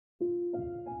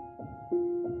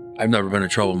I've never been in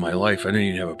trouble in my life. I didn't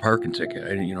even have a parking ticket. I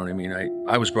didn't, you know what I mean?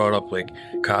 I was brought up like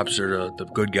cops are the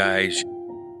good guys.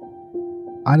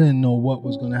 I didn't know what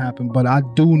was going to happen, but I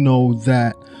do know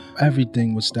that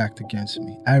everything was stacked against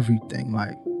me. Everything,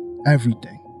 like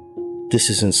everything.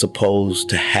 This isn't supposed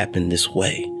to happen this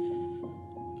way.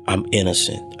 I'm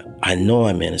innocent. I know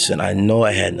I'm innocent. I know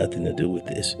I had nothing to do with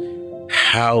this.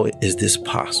 How is this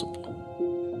possible?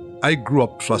 I grew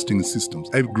up trusting in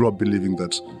systems. I grew up believing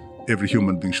that every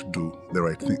human being should do the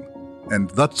right thing. And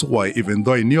that's why, even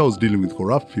though I knew I was dealing with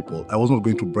corrupt people, I was not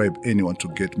going to bribe anyone to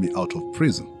get me out of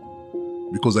prison.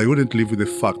 Because I wouldn't live with the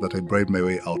fact that I bribed my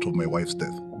way out of my wife's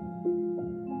death.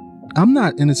 I'm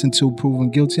not innocent till proven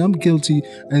guilty. I'm guilty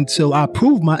until I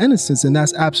prove my innocence, and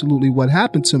that's absolutely what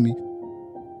happened to me.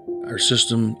 Our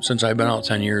system, since I've been out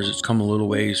 10 years, it's come a little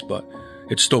ways, but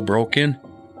it's still broken.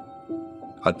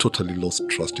 I totally lost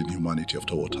trust in humanity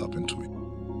after what happened to me.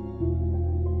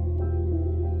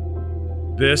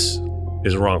 This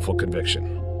is wrongful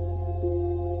conviction.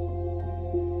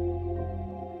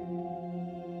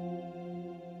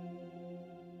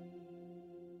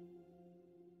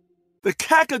 The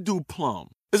Kakadu plum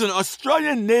is an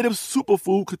Australian native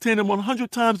superfood containing 100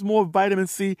 times more vitamin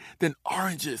C than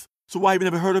oranges. So why have you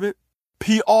never heard of it?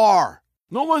 PR.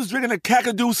 No one's drinking a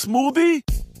Kakadu smoothie?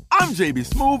 I'm JB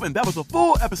Smooth, and that was a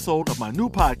full episode of my new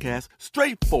podcast,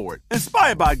 Straightforward,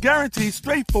 inspired by guaranteed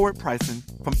straightforward pricing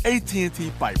from AT&T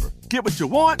Fiber. Get what you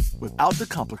want without the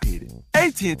complicated.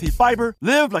 AT&T Fiber,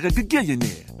 live like a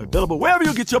gigillionaire. Available wherever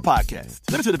you get your podcasts.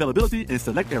 Limited availability in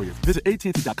select areas. Visit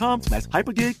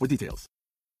AT&T.com/hypergig for details.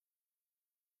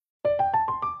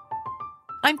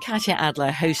 I'm Katya Adler,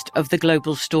 host of The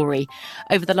Global Story.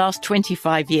 Over the last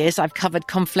 25 years, I've covered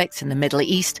conflicts in the Middle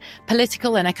East,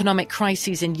 political and economic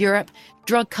crises in Europe,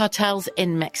 drug cartels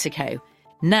in Mexico.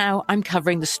 Now I'm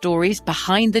covering the stories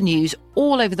behind the news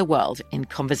all over the world in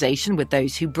conversation with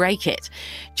those who break it.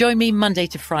 Join me Monday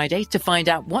to Friday to find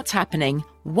out what's happening,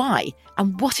 why,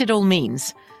 and what it all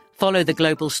means. Follow The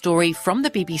Global Story from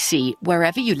the BBC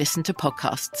wherever you listen to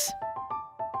podcasts.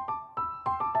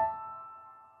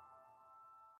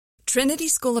 Trinity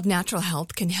School of Natural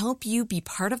Health can help you be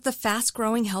part of the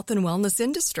fast-growing health and wellness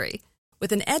industry.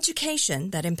 With an education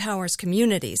that empowers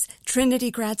communities,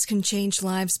 Trinity grads can change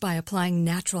lives by applying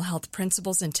natural health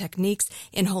principles and techniques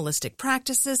in holistic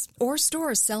practices or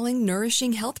stores selling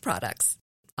nourishing health products.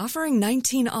 Offering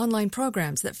 19 online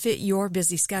programs that fit your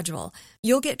busy schedule,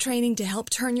 you'll get training to help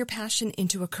turn your passion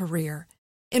into a career.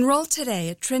 Enroll today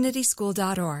at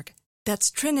trinityschool.org.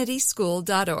 That's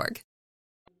trinityschool.org.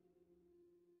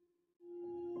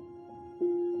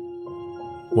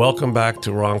 Welcome back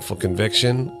to Wrongful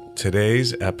Conviction.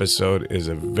 Today's episode is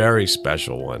a very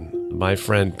special one. My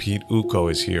friend Pete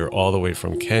Ouko is here all the way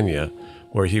from Kenya,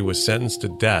 where he was sentenced to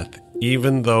death,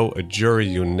 even though a jury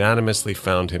unanimously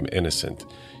found him innocent.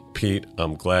 Pete,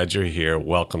 I'm glad you're here.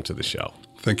 Welcome to the show.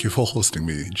 Thank you for hosting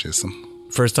me, Jason.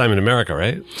 First time in America,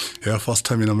 right? Yeah, first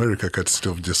time in America, courtesy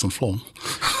of Jason Flom.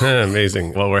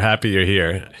 Amazing. Well, we're happy you're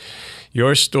here.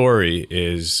 Your story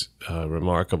is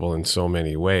remarkable in so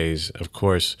many ways. Of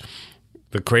course,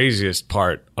 the craziest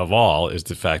part of all is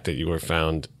the fact that you were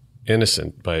found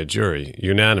innocent by a jury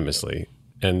unanimously,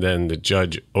 and then the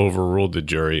judge overruled the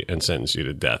jury and sentenced you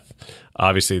to death.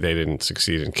 Obviously, they didn't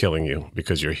succeed in killing you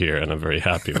because you're here, and I'm very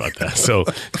happy about that. So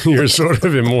you're sort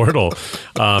of immortal.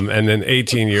 And then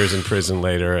 18 years in prison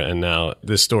later, and now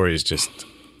this story is just,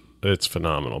 it's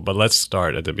phenomenal. But let's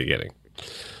start at the beginning.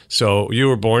 So you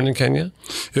were born in Kenya?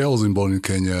 Yeah, I was born in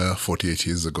Kenya 48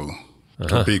 years ago.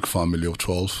 A big family of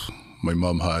 12. My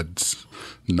mom had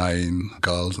 9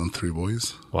 girls and 3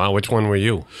 boys. Wow, which one were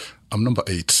you? I'm number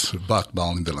 8, back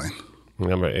down in the line.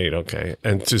 Number 8, okay.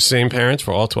 And to same parents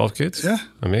for all 12 kids? Yeah.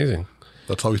 Amazing.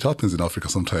 That's how it happens in Africa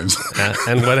sometimes.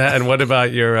 And what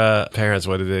about your parents?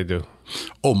 What did they do?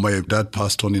 Oh, my dad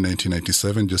passed on in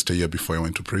 1997, just a year before I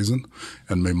went to prison.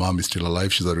 And my mom is still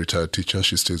alive. She's a retired teacher.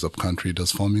 She stays up country,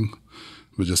 does farming.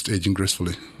 We're just aging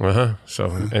gracefully.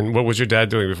 And what was your dad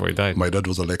doing before he died? My dad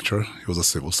was a lecturer. He was a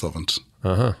civil servant.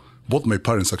 Both my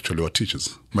parents actually were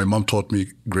teachers. My mom taught me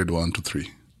grade 1 to 3.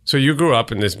 So you grew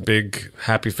up in this big,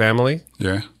 happy family?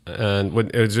 Yeah. And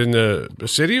it was in the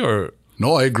city or?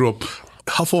 No, I grew up,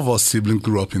 half of our siblings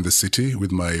grew up in the city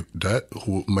with my dad,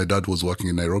 my dad was working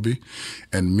in Nairobi,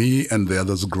 and me and the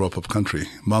others grew up country.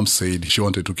 Mom said she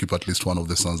wanted to keep at least one of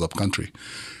the sons up country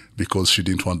because she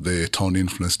didn't want the town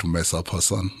influence to mess up her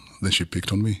son. Then she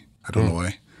picked on me. I don't know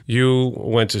why. You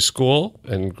went to school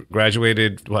and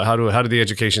graduated. How did the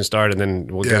education start? And then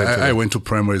we'll get into it. I went to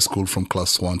primary school from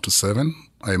class 1 to 7.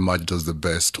 I emerged as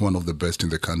one of the best in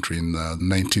the country in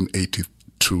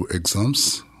 1982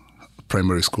 exams.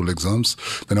 primary school exams.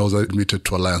 Then I was admitted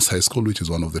to Alliance High School, which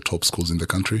is one of the top schools in the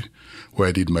country, where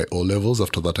I did my O-levels.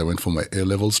 After that, I went for my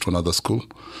A-levels to another school.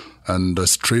 And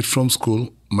straight from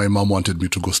school, my mom wanted me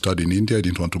to go study in India. I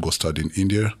didn't want to go study in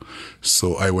India.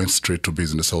 So I went straight to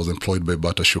business. I was employed by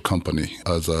Bata Shoe Company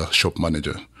as a shop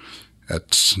manager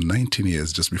at 19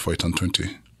 years, just before I turned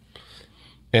 20.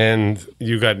 And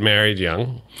you got married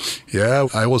young? Yeah,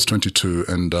 I was 22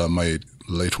 and my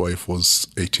late wife was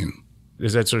 18.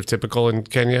 Is that sort of typical in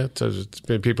Kenya? So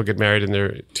people get married in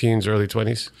their teens, early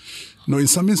 20s? No, in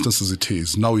some instances it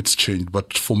is. Now it's changed.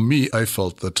 But for me, I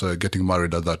felt that getting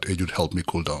married at that age would help me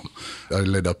cool down. I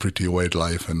led a pretty wild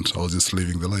life and I was just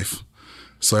living the life.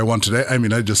 So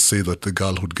I just say that the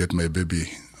girl who'd get my baby,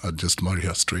 I'd just marry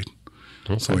her straight.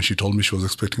 Okay. So when she told me she was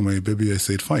expecting my baby, I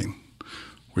said, fine,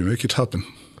 we make it happen.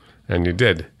 And you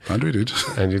did. And we did.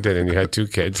 And you did. And you had 2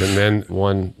 kids. And then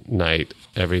one night,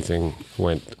 everything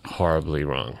went horribly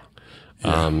wrong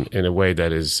in a way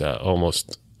that is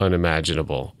almost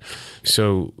unimaginable.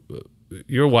 So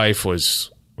your wife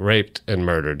was raped and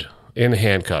murdered in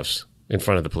handcuffs in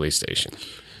front of the police station.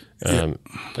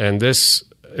 And this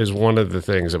is one of the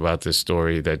things about this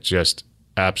story that just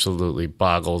absolutely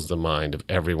boggles the mind of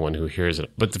everyone who hears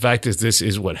it. But the fact is, this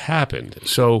is what happened.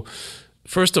 So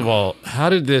first of all, how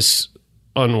did this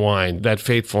unwind, that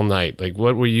fateful night? Like,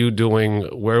 what were you doing?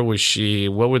 Where was she?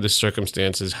 What were the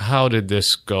circumstances? How did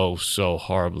this go so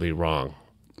horribly wrong?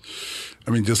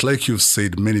 I mean, just like you've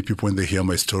said, many people, when they hear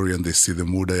my story and they see the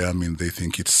mood I am in, they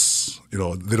think it's, they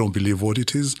don't believe what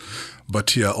it is.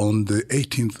 But here, on the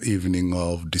 18th evening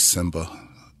of December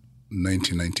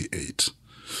 1998,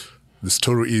 the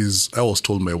story is, I was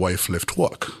told my wife left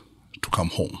work to come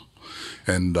home,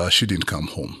 and she didn't come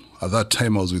home. At that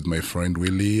time, I was with my friend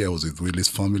Willie. I was with Willie's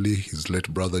family, his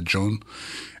late brother John,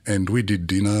 and we did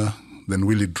dinner. Then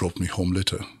Willie dropped me home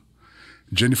later.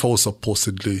 Jennifer was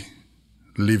supposedly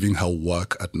leaving her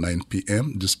work at 9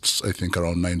 p.m., just I think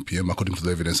around 9 p.m., according to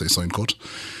the evidence I saw in court.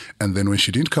 And then when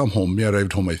she didn't come home, me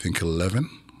arrived home, I think 11,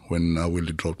 when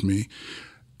Willie dropped me,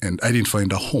 and I didn't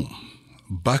find her home.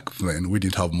 Back then, we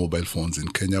didn't have mobile phones in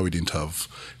Kenya. We didn't have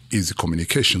easy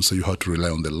communication, so you had to rely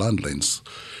on the landlines.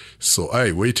 So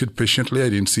I waited patiently. I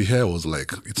didn't see her. I was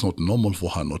like, it's not normal for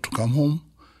her not to come home,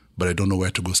 but I don't know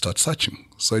where to go start searching.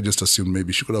 So I just assumed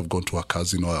maybe she could have gone to her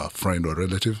cousin or a friend or a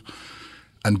relative.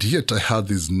 And yet I had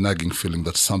this nagging feeling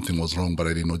that something was wrong, but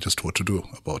I didn't know just what to do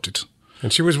about it.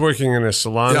 And she was working in a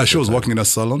salon? Yeah, she was working in a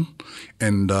salon.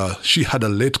 And she had a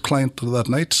late client that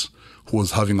night who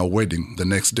was having a wedding the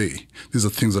next day. These are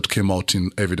things that came out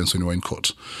in evidence when we were in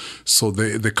court. So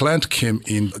the client came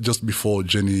in just before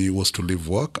Jenny was to leave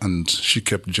work, and she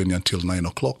kept Jenny until 9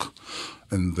 o'clock.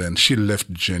 And then she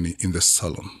left Jenny in the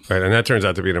salon. Right, and that turns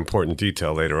out to be an important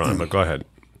detail later on, but go ahead.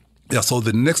 Yeah, so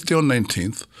the next day on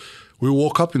 19th, we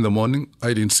woke up in the morning.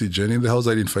 I didn't see Jenny in the house.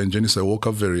 I didn't find Jenny, so I woke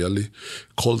up very early,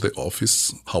 called the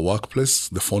office, her workplace.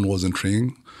 The phone wasn't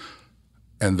ringing.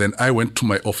 And then I went to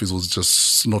my office. It was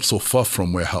just not so far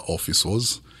from where her office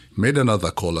was. Made another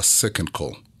call, a second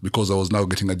call, because I was now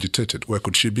getting agitated. Where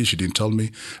could she be? She didn't tell me.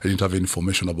 I didn't have any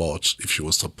information about if she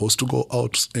was supposed to go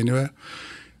out anywhere.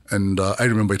 And I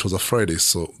remember it was a Friday.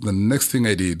 So the next thing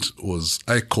I did was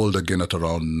I called again at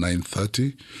around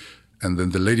 9:30. And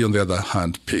then the lady on the other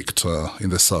hand picked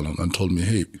in the salon and told me,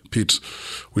 hey, Pete,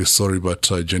 we're sorry, but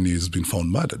Jenny has been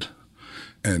found murdered.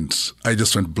 And I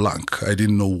just went blank. I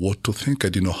didn't know what to think. I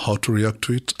didn't know how to react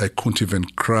to it. I couldn't even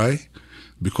cry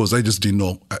because I just didn't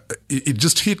know. It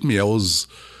just hit me. I was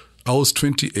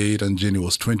 28 and Jenny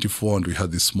was 24 and we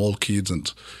had these small kids,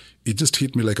 and it just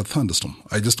hit me like a thunderstorm.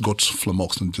 I just got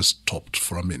flummoxed and just stopped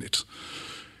for a minute.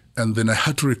 And then I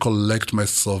had to recollect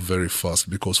myself very fast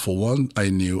because, for one, I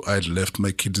knew I'd left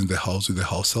my kids in the house with the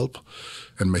house help,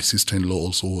 and my sister-in-law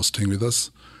also was staying with us.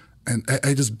 And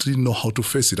I just didn't know how to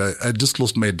face it. I just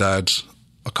lost my dad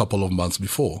a couple of months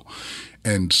before,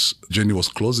 and Jenny was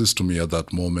closest to me at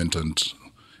that moment. And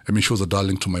I mean, she was a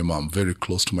darling to my mom, very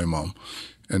close to my mom.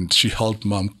 And she helped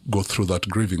mom go through that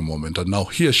grieving moment. And now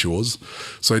here she was.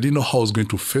 So I didn't know how I was going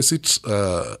to face it,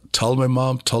 tell my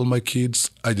mom, tell my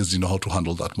kids. I just didn't know how to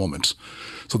handle that moment.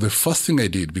 So the first thing I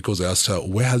did, because I asked her,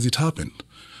 where has it happened?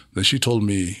 Then she told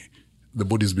me the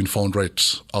body's been found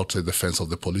right outside the fence of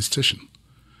the police station.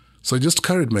 So I just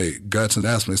carried my guts and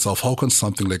asked myself, how can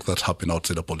something like that happen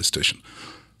outside a police station?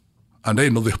 And I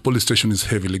know the police station is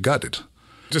heavily guarded.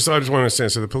 I just want to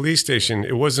understand. So the police station,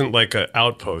 it wasn't like an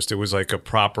outpost. It was like a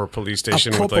proper police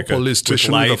station with like police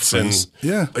station with lights and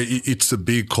yeah, it's a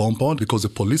big compound because the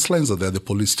police lines are there. The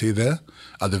police stay there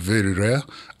at the very rear,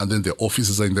 and then the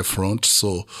offices are in the front.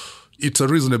 So it's a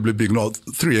reasonably big,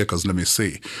 3 acres, let me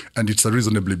say, and it's a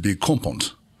reasonably big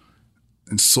compound.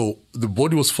 And so the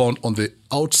body was found on the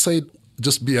outside,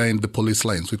 just behind the police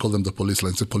lines. We call them the police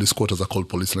lines. The police quarters are called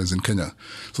police lines in Kenya.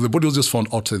 So the body was just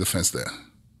found outside the fence there.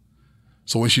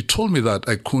 So when she told me that,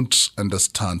 I couldn't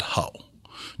understand how.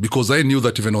 Because I knew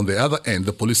that even on the other end,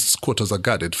 the police quarters are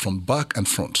guarded from back and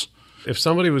front. If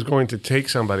somebody was going to take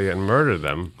somebody and murder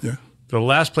them, yeah, the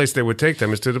last place they would take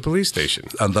them is to the police station.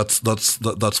 And that's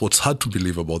what's hard to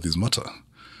believe about this matter.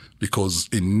 Because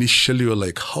initially you're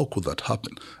like, how could that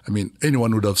happen? I mean,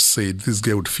 anyone would have said this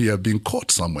guy would fear being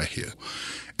caught somewhere here.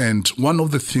 And one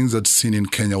of the things I'd seen in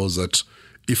Kenya was that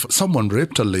if someone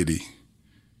raped a lady,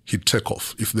 he'd take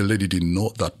off if the lady didn't know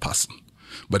that person.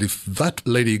 But if that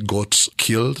lady got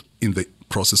killed in the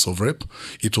process of rape,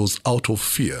 it was out of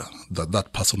fear that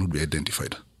that person would be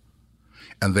identified.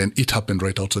 And then it happened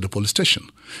right outside the police station.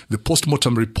 The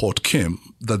post-mortem report came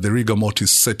that the rigor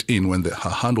mortis set in when her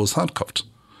hand was handcuffed.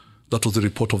 That was the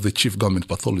report of the chief government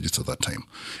pathologist at that time.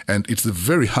 And it's the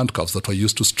very handcuffs that were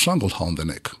used to strangle her on the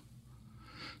neck.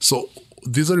 So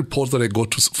these are reports that I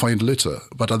got to find later.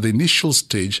 But at the initial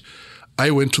stage, I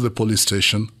went to the police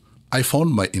station. I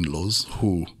found my in-laws,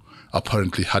 who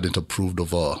apparently hadn't approved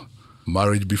of our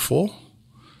marriage before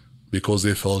because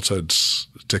they felt I'd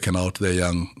taken out their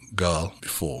young girl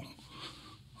before.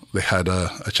 They had a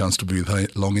chance to be with her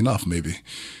long enough, maybe.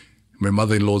 My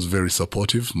mother-in-law was very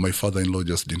supportive. My father-in-law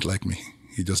just didn't like me.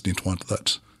 He just didn't want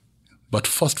that. But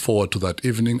fast forward to that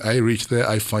evening, I reach there.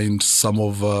 I find some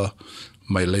of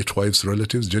my late wife's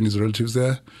relatives, Jenny's relatives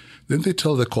there. Then they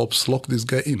tell the cops, lock this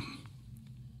guy in.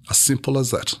 As simple as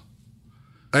that.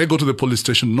 I go to the police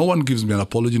station. No one gives me an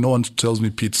apology. No one tells me,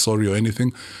 Pete, sorry or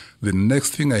anything. The next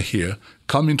thing I hear,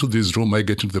 come into this room. I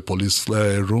get into the police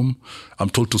room. I'm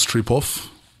told to strip off.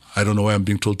 I don't know why I'm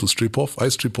being told to strip off. I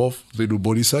strip off. They do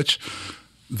body search.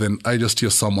 Then I just hear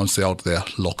someone say out there,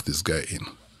 lock this guy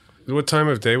in. What time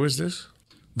of day was this?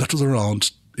 That was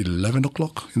around 11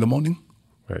 o'clock in the morning.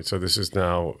 Right. So this is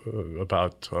now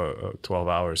about 12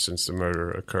 hours since the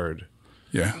murder occurred.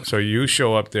 Yeah. So you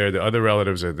show up there, the other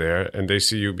relatives are there, and they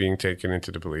see you being taken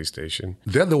into the police station.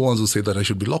 They're the ones who say that I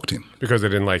should be locked in. Because they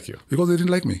didn't like you. Because they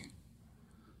didn't like me.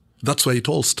 That's why it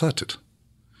all started.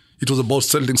 It was about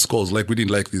settling scores, like we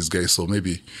didn't like this guy, so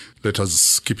maybe let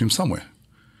us keep him somewhere.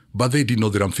 But they didn't know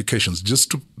the ramifications.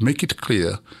 Just to make it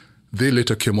clear, they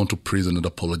later came on to prison and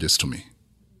apologized to me.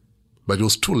 But it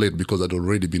was too late because I'd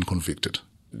already been convicted.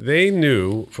 They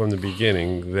knew from the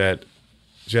beginning that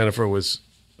Jennifer was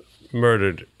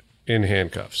murdered in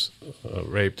handcuffs,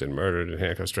 raped and murdered in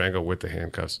handcuffs, strangled with the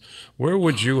handcuffs. Where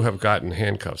would you have gotten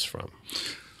handcuffs from?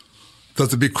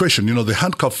 That's the big question. You know, the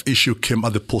handcuff issue came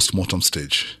at the post-mortem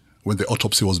stage when the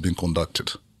autopsy was being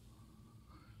conducted.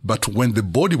 But when the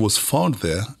body was found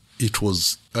there, it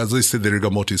was, as I said, the rigor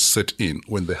mortis set in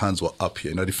when the hands were up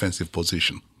here in a defensive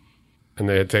position. And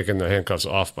they had taken the handcuffs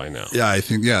off by now. Now I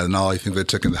think they'd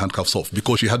taken the handcuffs off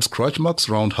because she had scratch marks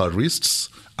around her wrists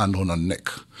and on her neck.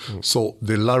 So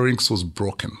the larynx was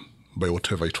broken by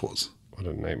whatever it was. What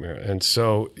a nightmare. And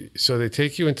so they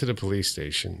take you into the police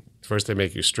station. First they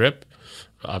make you strip.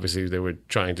 Obviously they were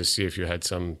trying to see if you had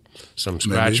some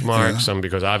scratch marks,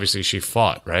 because obviously she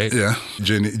fought, right? Yeah.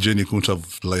 Jenny couldn't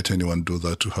have let anyone do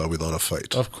that to her without a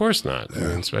fight. Of course not. Yeah. I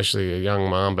mean, especially a young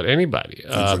mom, but anybody.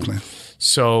 Exactly.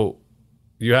 So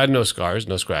you had no scars,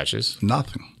 no scratches.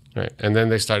 Nothing. Right. And then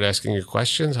they start asking you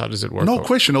questions. How does it work? No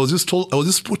question. I was just told, I was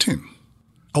just put in.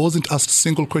 I wasn't asked a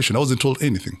single question. I wasn't told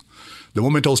anything. The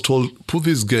moment I was told, put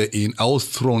this guy in, I was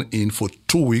thrown in for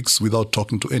 2 weeks without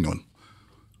talking to anyone.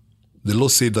 The law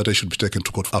said that I should be taken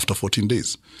to court after 14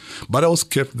 days. But I was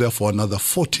kept there for another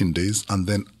 14 days and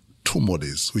then 2 more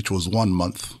days, which was 1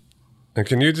 month. And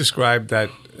can you describe that?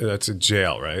 That's a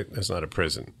jail, right? That's not a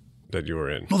prison that you were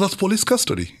in. No, that's police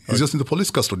custody. It's just in the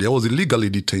police custody. I was illegally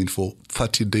detained for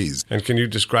 30 days. And can you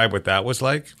describe what that was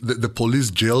like? The police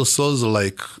jail cells are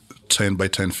like 10 by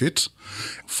 10 feet,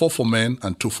 4 for men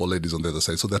and 2 for ladies on the other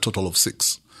side. So they're a total of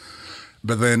 6.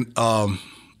 But then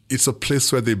it's a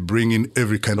place where they bring in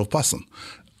every kind of person.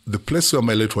 The place where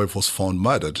my late wife was found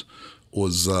murdered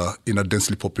was in a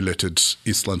densely populated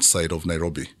eastland side of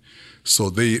Nairobi.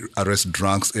 So they arrest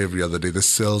drunks every other day. The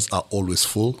cells are always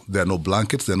full. There are no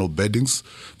blankets. There are no beddings.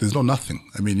 There's no nothing.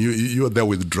 I mean, you're there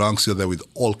with drunks. You're there with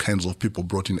all kinds of people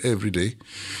brought in every day.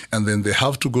 And then they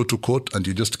have to go to court and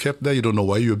you're just kept there. You don't know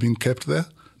why you're being kept there.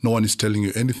 No one is telling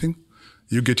you anything.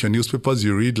 You get your newspapers.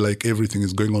 You read like everything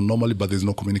is going on normally, but there's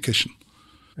no communication.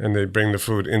 And they bring the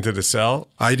food into the cell?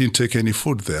 I didn't take any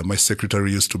food there. My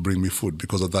secretary used to bring me food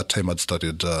because at that time I'd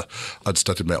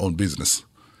started my own business.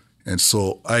 And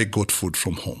so I got food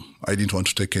from home. I didn't want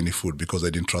to take any food because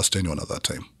I didn't trust anyone at that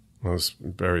time. Well, it was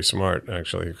very smart,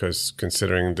 actually, because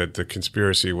considering that the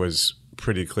conspiracy was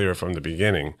pretty clear from the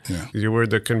beginning. Yeah. You were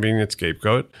the convenient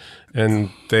scapegoat, and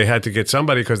they had to get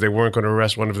somebody because they weren't going to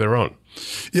arrest one of their own.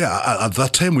 Yeah, at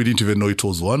that time, we didn't even know it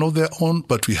was one of their own,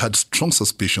 but we had strong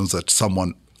suspicions that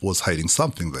someone was hiding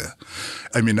something there.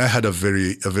 I mean, I had a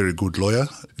very good lawyer.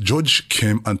 George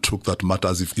came and took that matter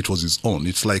as if it was his own.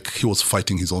 It's like he was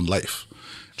fighting his own life.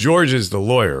 George is the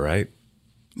lawyer, right?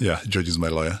 Yeah, George is my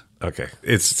lawyer. Okay.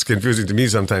 It's confusing to me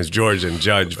sometimes, George and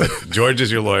judge, but George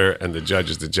is your lawyer and the judge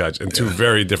is the judge, and two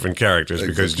very different characters,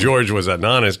 because George was an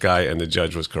honest guy and the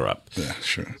judge was corrupt. Yeah,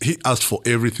 sure. He asked for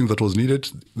everything that was needed.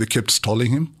 They kept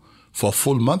stalling him for a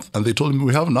full month, and they told him,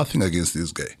 we have nothing against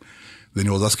this guy. Then he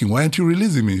was asking, why aren't you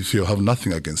releasing me if you have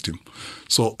nothing against him?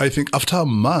 So I think after a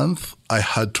month, I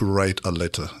had to write a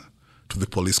letter to the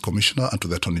police commissioner and to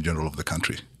the attorney general of the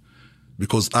country,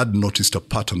 because I'd noticed a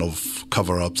pattern of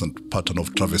cover-ups and pattern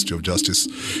of travesty of justice.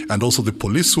 And also the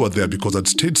police who were there, because I'd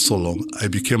stayed so long, I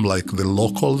became like the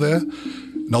local there.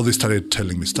 Now they started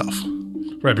telling me stuff.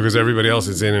 Right, because everybody else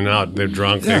is in and out. They're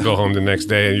drunk, they go home the next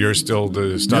day, and you're still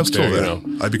the stuff there, you know.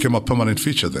 I became a permanent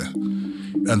feature there.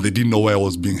 And they didn't know where I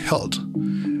was being held.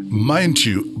 Mind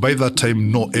you, by that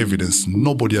time, no evidence.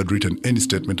 Nobody had written any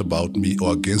statement about me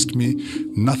or against me.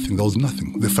 Nothing. There was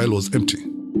nothing. The file was empty.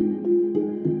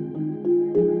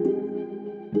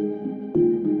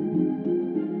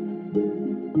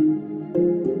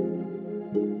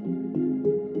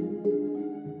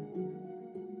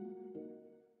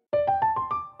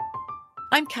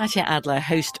 I'm Katya Adler,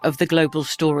 host of The Global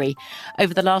Story.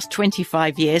 Over the last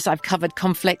 25 years, I've covered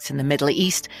conflicts in the Middle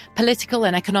East, political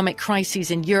and economic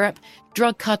crises in Europe,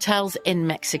 drug cartels in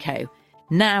Mexico.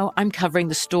 Now I'm covering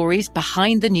the stories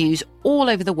behind the news all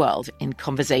over the world in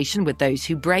conversation with those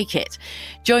who break it.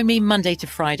 Join me Monday to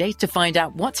Friday to find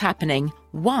out what's happening,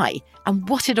 why, and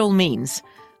what it all means.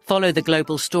 Follow The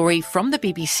Global Story from the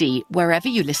BBC wherever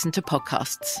you listen to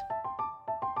podcasts.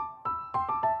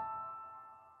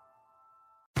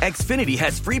 Xfinity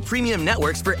has free premium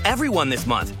networks for everyone this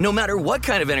month, no matter what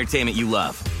kind of entertainment you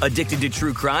love. Addicted to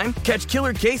true crime? Catch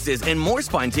killer cases and more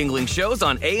spine-tingling shows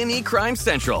on A&E Crime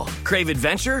Central. Crave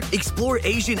adventure? Explore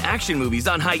Asian action movies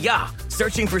on Hayya.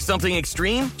 Searching for something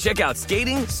extreme? Check out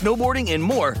skating, snowboarding, and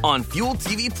more on Fuel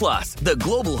TV Plus, the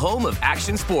global home of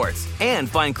action sports. And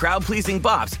find crowd-pleasing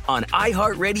bops on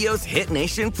iHeartRadio's Hit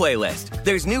Nation playlist.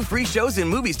 There's new free shows and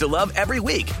movies to love every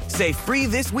week. Say free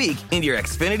this week in your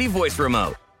Xfinity voice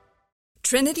remote.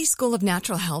 Trinity School of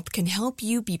Natural Health can help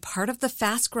you be part of the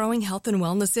fast-growing health and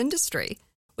wellness industry.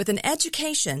 With an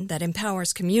education that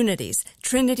empowers communities,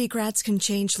 Trinity grads can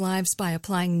change lives by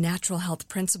applying natural health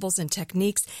principles and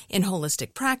techniques in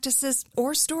holistic practices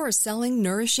or stores selling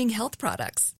nourishing health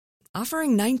products.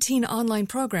 Offering 19 online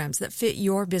programs that fit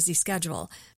your busy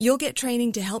schedule, you'll get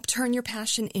training to help turn your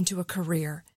passion into a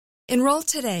career. Enroll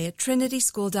today at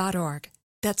trinityschool.org.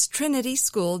 That's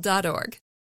trinityschool.org.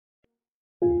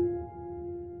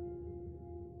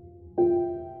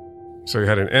 So you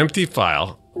had an empty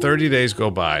file, 30 days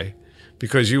go by,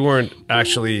 because you weren't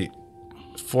actually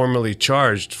formally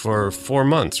charged for 4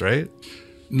 months, right?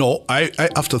 No, I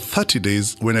after 30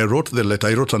 days, when I wrote the letter,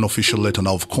 I wrote an official letter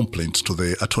now of complaint to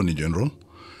the Attorney General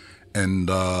and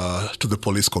to the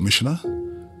police commissioner.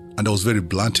 And I was very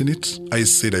blunt in it. I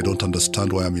said I don't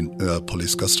understand why I'm in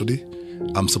police custody.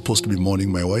 I'm supposed to be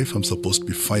mourning my wife. I'm supposed to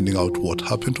be finding out what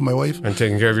happened to my wife. And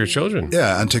taking care of your children.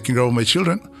 Yeah, and taking care of my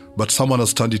children. But someone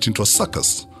has turned it into a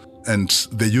circus. And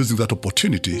they're using that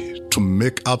opportunity to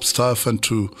make up stuff and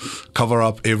to cover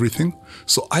up everything.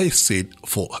 So I said,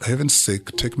 for heaven's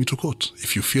sake, take me to court.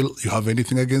 If you feel you have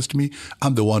anything against me,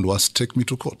 I'm the one who has to take me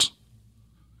to court.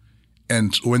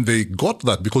 And when they got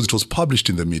that, because it was published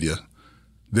in the media,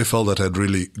 they felt that I'd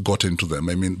really gotten to them.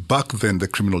 I mean, back then, the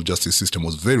criminal justice system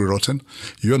was very rotten.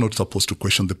 You're not supposed to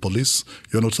question the police.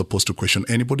 You're not supposed to question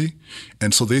anybody.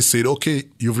 And so they said, okay,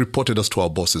 you've reported us to our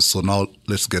bosses, so now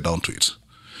let's get down to it.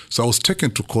 So I was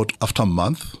taken to court after a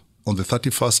month. On the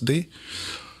 31st day,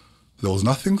 there was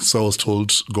nothing. So I was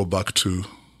told, go back to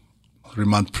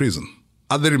remand prison.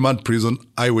 At the remand prison,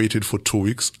 I waited for 2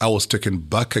 weeks. I was taken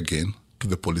back again to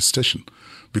the police station,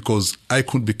 because I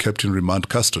couldn't be kept in remand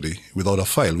custody without a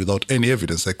file, without any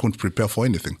evidence. I couldn't prepare for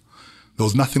anything. There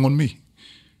was nothing on me.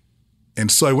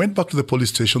 And so I went back to the police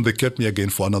station. They kept me again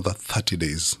for another 30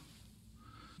 days.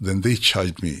 Then they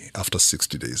charged me after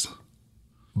 60 days.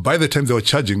 By the time they were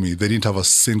charging me, they didn't have a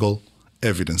single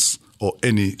evidence or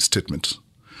any statement.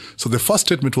 So the first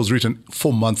statement was written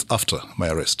 4 months after my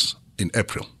arrest in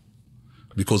April,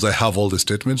 because I have all the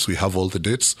statements, we have all the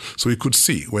dates, so we could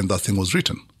see when that thing was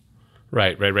written.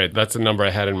 Right. That's the number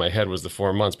I had in my head, was the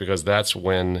 4 months, because that's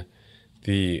when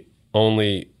the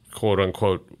only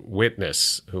quote-unquote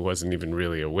witness, who wasn't even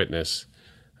really a witness,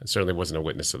 and certainly wasn't a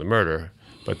witness to the murder.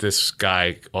 But this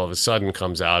guy all of a sudden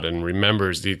comes out and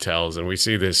remembers details. And we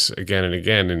see this again and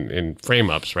again in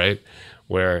frame-ups, right?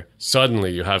 Where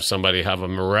suddenly you have somebody have a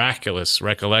miraculous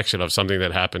recollection of something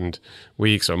that happened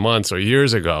weeks or months or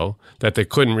years ago that they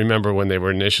couldn't remember when they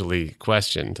were initially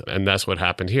questioned. And that's what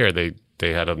happened here. They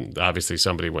had obviously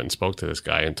somebody went and spoke to this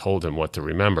guy and told him what to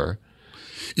remember.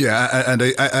 Yeah, and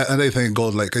I thank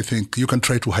God, like, I think you can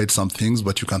try to hide some things,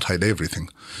 but you can't hide everything.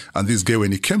 And this guy,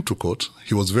 when he came to court,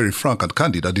 he was very frank and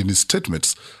candid. And in his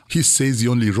statements, he says he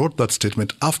only wrote that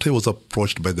statement after he was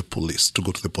approached by the police to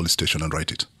go to the police station and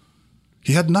write it.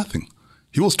 He had nothing.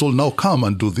 He was told, now come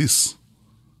and do this.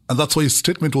 And that's why his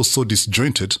statement was so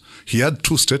disjointed. He had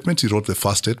two statements. He wrote the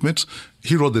first statement.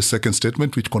 He wrote the second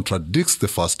statement, which contradicts the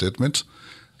first statement.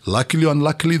 Luckily or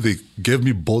unluckily, they gave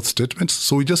me both statements,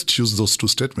 so we just choose those two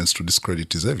statements to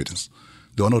discredit his evidence.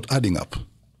 They were not adding up.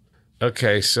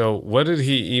 Okay, so what did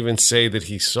he even say that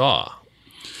he saw?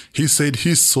 He said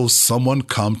he saw someone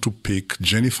come to pick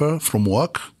Jennifer from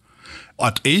work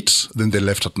at 8, then they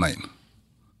left at 9.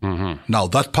 Mm-hmm. Now,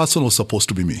 that person was supposed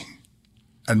to be me.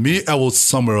 And me, I was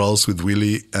somewhere else with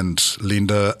Willie and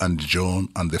Linda and John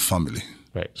and the family.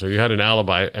 Right. So you had an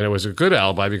alibi, and it was a good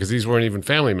alibi because these weren't even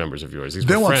family members of yours.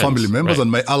 They weren't family members, right?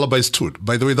 And my alibi stood.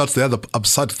 By the way, that's the other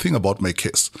absurd thing about my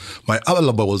case. My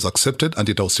alibi was accepted, and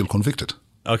yet I was still convicted.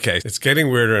 Okay. It's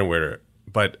getting weirder and weirder.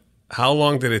 But how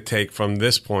long did it take from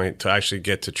this point to actually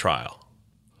get to trial?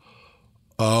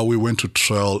 We went to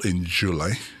trial in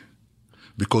July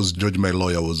because George, my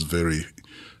lawyer, was very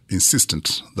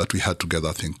insistent that we had to get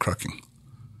that thing cracking.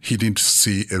 He didn't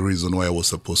see a reason why I was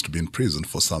supposed to be in prison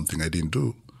for something I didn't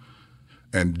do.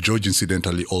 And George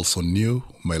incidentally also knew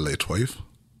my late wife.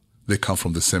 They come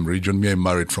from the same region. Me, I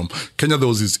married from Kenya. There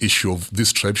was this issue of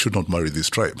this tribe should not marry this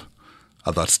tribe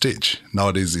at that stage.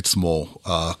 Nowadays, it's more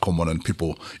common and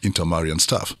people intermarry and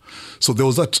stuff. So there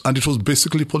was that, and it was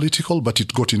basically political, but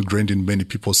it got ingrained in many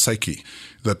people's psyche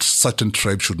that certain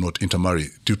tribes should not intermarry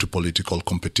due to political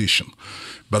competition.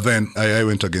 But then I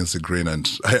went against the grain, and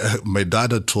my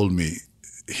dad had told me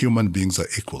human beings are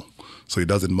equal. So it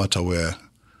doesn't matter where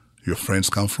your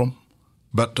friends come from.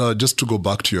 But just to go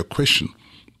back to your question,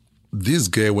 this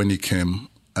guy, when he came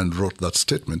and wrote that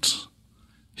statement,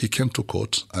 he came to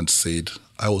court and said,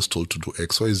 I was told to do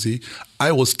X, Y, Z.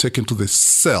 I was taken to the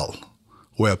cell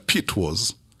where Pete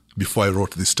was before I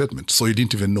wrote this statement. So he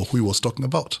didn't even know who he was talking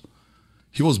about.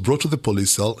 He was brought to the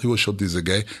police cell. He was shot. This is a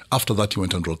guy. After that, he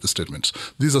went and wrote the statement.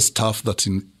 These are stuff that's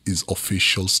in his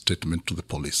official statement to the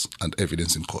police and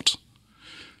evidence in court.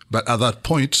 But at that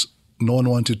point, no one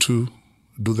wanted to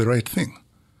do the right thing.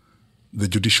 The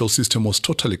judicial system was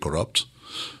totally corrupt.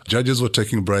 Judges were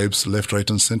taking bribes left, right,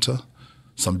 and center.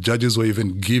 Some judges were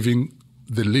even giving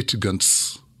the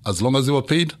litigants, as long as they were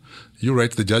paid, you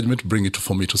write the judgment, bring it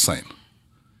for me to sign.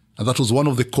 And that was one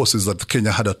of the causes that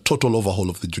Kenya had a total overhaul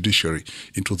of the judiciary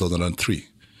in 2003,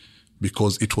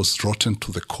 because it was rotten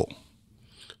to the core.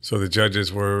 So the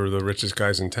judges were the richest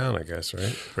guys in town, I guess,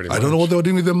 right? Pretty much. I don't know what they were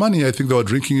doing with their money. I think they were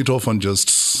drinking it off and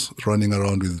just running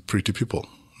around with pretty people,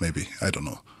 maybe. I don't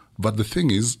know. But the thing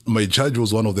is, my judge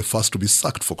was one of the first to be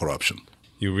sacked for corruption.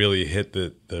 You really hit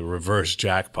the reverse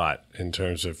jackpot in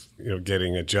terms of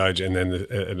getting a judge and then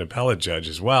an appellate judge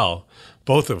as well,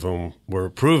 both of whom were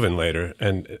proven later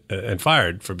and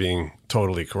fired for being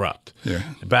totally corrupt. Yeah.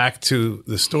 Back to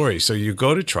the story. So you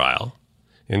go to trial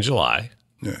in July.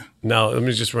 Yeah. Now, let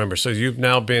me just remember. So you've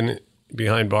now been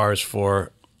behind bars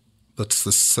for... That's the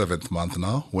 7th month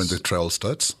now when the trial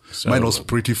starts. So, mine was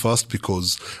pretty fast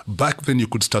because back then you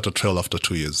could start a trial after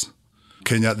 2 years.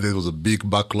 Kenya, there was a big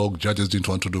backlog. Judges didn't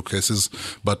want to do cases.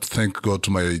 But thank God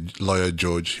to my lawyer,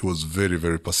 George. He was very,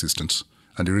 very persistent.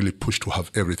 And he really pushed to have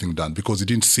everything done because he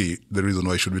didn't see the reason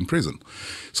why he should be in prison.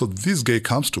 So this guy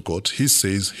comes to court. He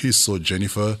says he saw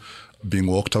Jennifer being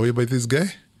walked away by this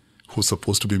guy who's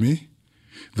supposed to be me.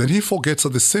 Then he forgets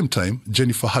at the same time,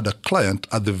 Jennifer had a client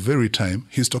at the very time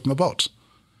he's talking about.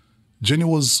 Jenny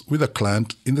was with a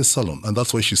client in the salon, and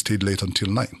that's why she stayed late until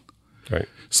 9. Right.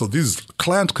 So this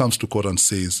client comes to court and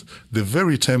says, the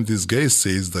very time this guy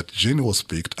says that Jenny was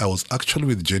picked, I was actually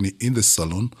with Jenny in the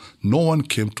salon. No one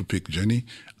came to pick Jenny.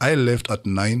 I left at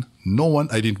 9.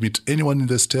 I didn't meet anyone in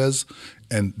the stairs.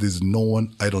 And there's no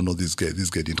one, I don't know this guy. This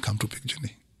guy didn't come to pick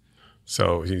Jenny.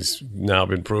 So he's now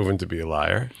been proven to be a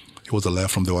liar. He was a liar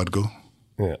from the word go.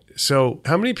 Yeah. So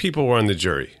how many people were on the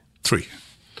jury? 3.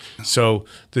 So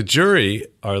the jury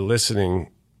are listening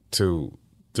to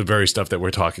the very stuff that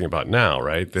we're talking about now,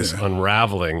 right? This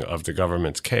unraveling of the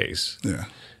government's case. Yeah.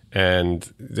 And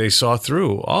they saw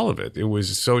through all of it. It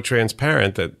was so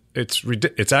transparent that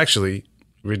it's actually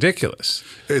ridiculous.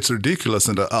 It's ridiculous,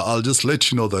 and I'll just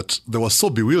let you know that they were so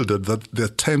bewildered that there are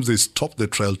times they stopped the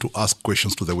trial to ask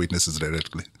questions to the witnesses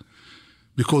directly,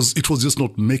 because it was just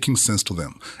not making sense to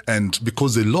them. And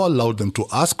because the law allowed them to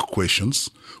ask questions,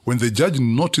 when the judge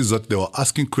noticed that they were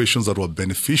asking questions that were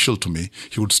beneficial to me,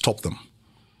 he would stop them.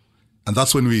 And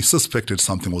that's when we suspected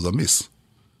something was amiss.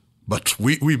 But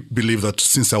we believe that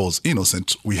since I was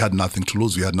innocent, we had nothing to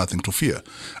lose, we had nothing to fear.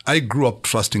 I grew up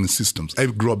trusting in systems. I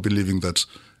grew up believing that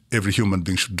every human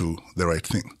being should do the right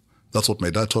thing. That's what my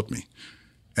dad taught me.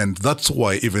 And that's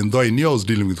why, even though I knew I was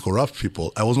dealing with corrupt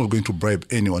people, I was not going to bribe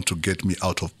anyone to get me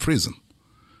out of prison,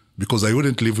 because I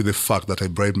wouldn't live with the fact that I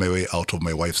bribed my way out of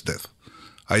my wife's death.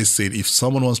 I said, if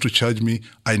someone wants to charge me,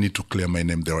 I need to clear my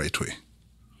name the right way.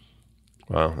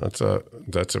 Wow,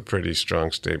 that's a pretty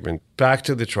strong statement. Back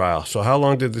to the trial. So how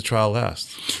long did the trial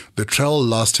last? The trial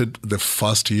lasted the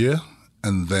first year,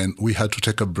 and then we had to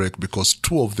take a break because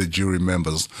 2 of the jury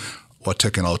members were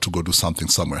taken out to go do something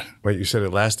somewhere. Wait, you said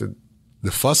it lasted?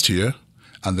 The first year,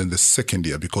 and then the second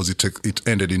year, because it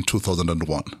ended in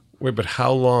 2001. Wait, but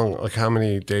how long, like how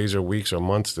many days or weeks or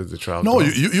months did the trial go? No,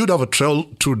 you'd have a trial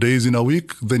 2 days in a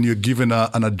week, then you're given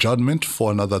an adjournment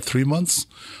for another 3 months.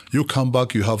 You come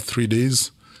back, you have 3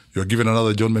 days, you're given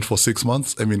another adjournment for 6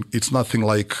 months. I mean, it's nothing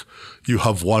like you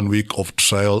have 1 week of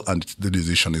trial and the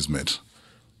decision is made.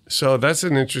 So that's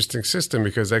an interesting system,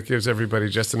 because that gives everybody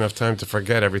just enough time to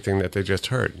forget everything that they just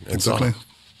heard. Exactly.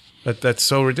 But that's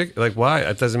so ridiculous. Like, why?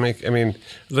 It doesn't make, I mean,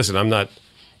 listen, I'm not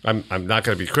going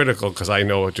to be critical, because I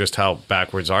know just how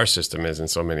backwards our system is in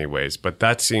so many ways. But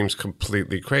that seems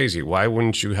completely crazy. Why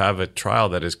wouldn't you have a trial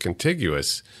that is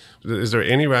contiguous? Is there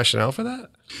any rationale for that?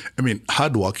 I mean,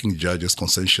 hardworking judges,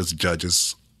 conscientious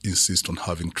judges insist on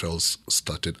having trials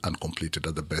started and completed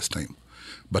at the best time.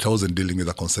 But I wasn't dealing with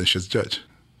a conscientious judge,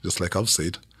 just like I've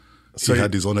said. So he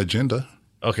had his own agenda.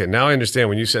 Okay, now I understand.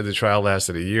 When you said the trial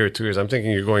lasted a year or 2 years, I'm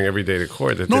thinking you're going every day to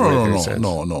court. That didn't make any sense.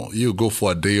 No. You go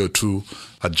for a day or 2,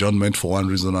 adjournment for one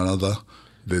reason or another.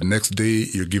 The next day,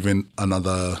 you're given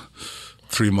another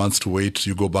 3 months to wait.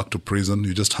 You go back to prison.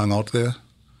 You just hang out there.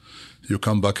 You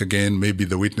come back again. Maybe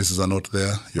the witnesses are not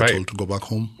there. You're told to go back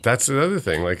home. That's another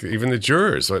thing. Like, even the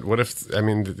jurors. What if, I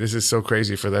mean, this is so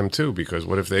crazy for them too, because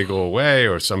what if they go away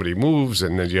or somebody moves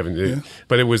and then you haven't,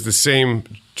 but it was the same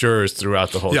jurors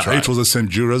throughout the whole trial. Yeah, it was the same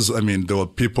jurors. I mean, there were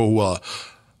people who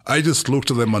I just looked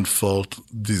at them and felt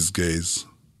these guys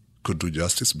could do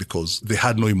justice because they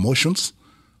had no emotions.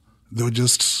 They were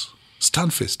just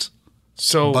stand-faced.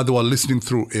 But they were listening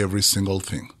through every single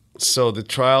thing. So the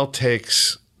trial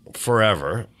takes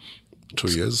forever. 2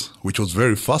 years, which was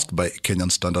very fast by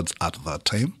Kenyan standards at that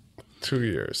time. 2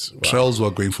 years. Wow. Trials were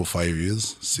going for 5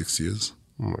 years, 6 years.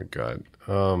 Oh my God.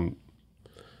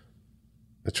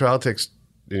 The trial takes,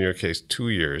 in your case, 2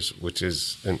 years, which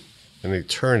is an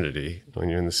eternity when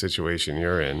you're in the situation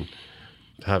you're in.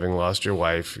 Having lost your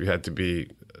wife, you had to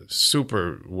be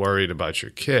super worried about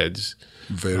your kids.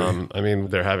 Very. I mean,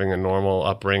 they're having a normal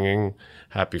upbringing,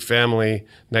 happy family.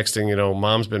 Next thing you know,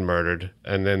 mom's been murdered,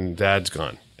 and then dad's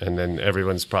gone. And then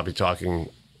everyone's probably talking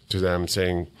to them,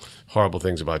 saying horrible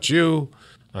things about you.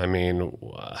 I mean,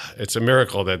 it's a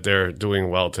miracle that they're doing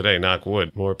well today, knock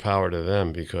wood. More power to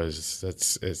them, because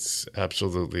it's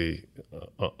absolutely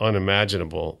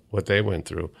unimaginable what they went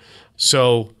through.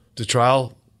 So the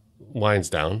trial winds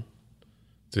down.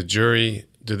 The jury,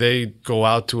 do they go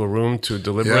out to a room to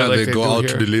deliberate? Yeah, like they go out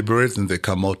here? to deliberate, and they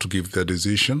come out to give their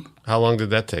decision. How long did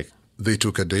that take? They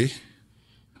took a day.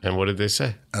 And what did they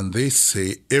say? And they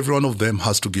say every one of them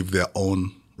has to give their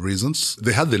own reasons.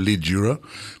 They had the lead juror,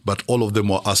 but all of them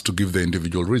were asked to give their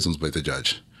individual reasons by the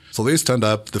judge. So they stand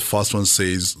up. The first one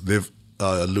says they've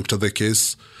looked at the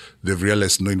case. They've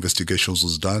realized no investigations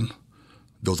was done.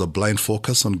 There was a blind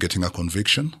focus on getting a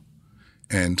conviction,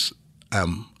 and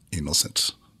I'm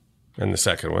innocent. And the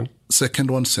second one?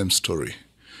 Second one, same story.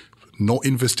 No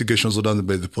investigations were done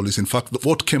by the police. In fact,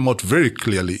 what came out very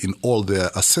clearly in all their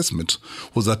assessment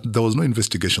was that there was no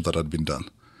investigation that had been done.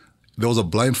 There was a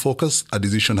blind focus. A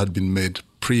decision had been made,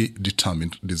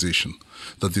 predetermined decision,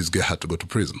 that this guy had to go to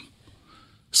prison.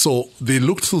 So they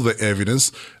looked through the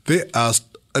evidence. They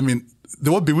asked, they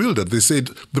were bewildered. They said,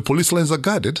 the police lines are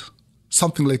guarded.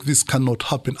 Something like this cannot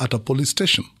happen at a police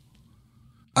station.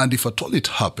 And if at all it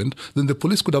happened, then the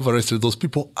police could have arrested those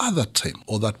people at that time,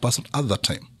 or that person at that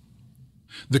time.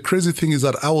 The crazy thing is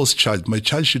that I was charged. My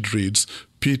charge sheet reads,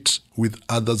 Pete with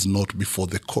others not before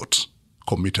the court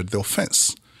committed the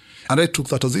offense. And I took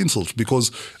that as insult,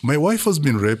 because my wife has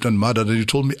been raped and murdered, and you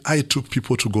told me I took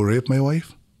people to go rape my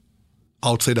wife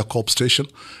outside a cop station.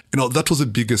 That was the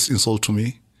biggest insult to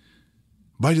me.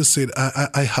 But I just said,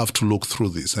 I have to look through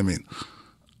this.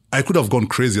 I could have gone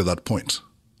crazy at that point.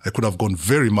 I could have gone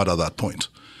very mad at that point.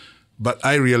 But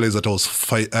I realized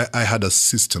that I had a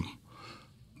system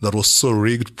that was so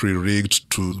rigged, pre-rigged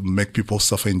to make people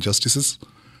suffer injustices.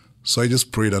 So I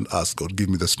just prayed and asked God, give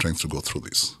me the strength to go through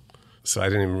this. So I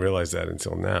didn't even realize that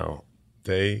until now.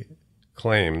 They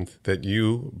claimed that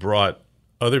you brought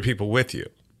other people with you.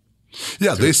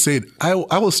 Yeah, they said, I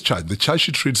was charged. The charge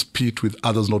sheet reads Pete with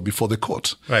others not before the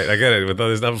court. Right, I get it. With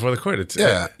others not before the court.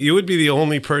 You would be the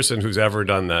only person who's ever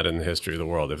done that in the history of the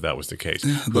world if that was the case.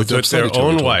 Yeah, who took their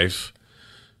own wife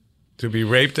to be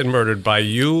raped and murdered by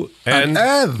you and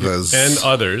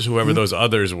others, whoever those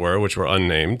others were, which were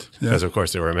unnamed, because of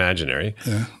course they were imaginary.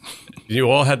 Yeah. You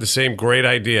all had the same great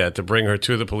idea to bring her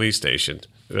to the police station.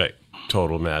 Right,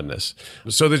 total madness.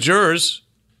 So the jurors,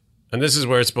 and this is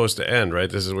where it's supposed to end, right?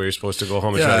 This is where you're supposed to go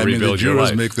home and try to rebuild your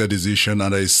life. The jurors make their decision,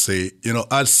 and I say,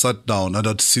 I sat down and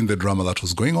I'd seen the drama that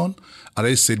was going on, and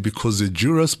I said, because the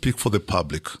jurors speak for the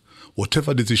public,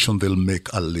 whatever decision they'll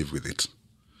make, I'll live with it.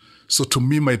 So to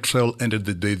me, my trial ended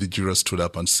the day the jurors stood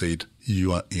up and said,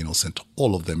 you are innocent,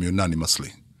 all of them,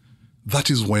 unanimously. That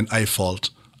is when I felt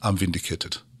I'm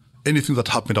vindicated. Anything that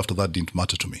happened after that didn't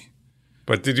matter to me.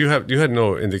 But you had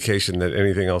no indication that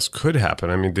anything else could happen?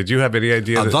 I mean, did you have any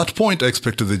idea? At that point, I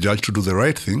expected the judge to do the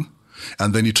right thing.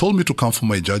 And then he told me to come for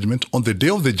my judgment. On the day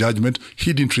of the judgment,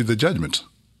 he didn't read the judgment.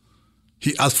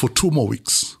 He asked for 2 more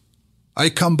weeks. I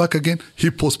come back again,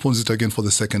 he postpones it again for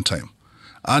the second time.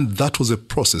 And that was a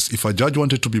process. If a judge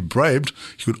wanted to be bribed,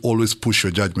 he would always push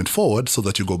your judgment forward so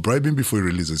that you go bribe him before he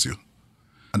releases you.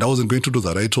 And I wasn't going to do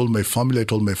that. I told my family, I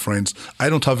told my friends, I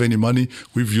don't have any money.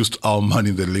 We've used our money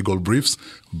in the legal briefs,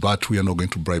 but we are not going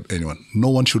to bribe anyone. No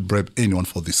one should bribe anyone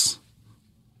for this.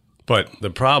 But the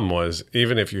problem was,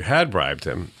 even if you had bribed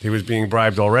him, he was being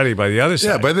bribed already by the other side.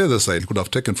 Yeah, by the other side. He could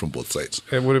have taken from both sides.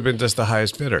 It would have been just the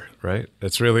highest bidder, right?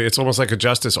 It's almost like a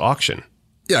justice auction.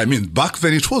 Yeah, I mean, back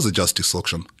then it was a justice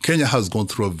auction. Kenya has gone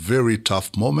through a very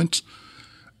tough moment.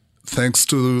 Thanks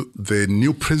to the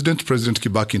new President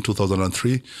Kibaki in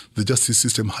 2003, the justice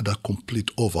system had a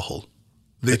complete overhaul.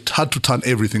 They had to turn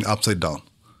everything upside down.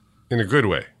 In a good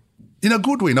way? In a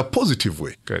good way, in a positive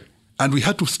way. Good. And we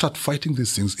had to start fighting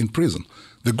these things in prison.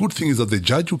 The good thing is that the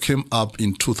judge who came up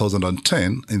in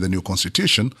 2010 in the new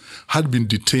constitution had been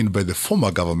detained by the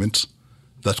former government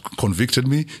that convicted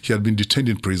me. He had been detained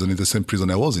in prison, in the same prison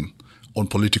I was in, on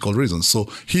political reasons. So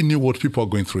he knew what people are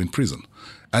going through in prison.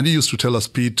 And he used to tell us,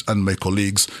 Pete and my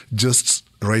colleagues, just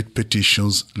write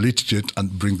petitions, litigate,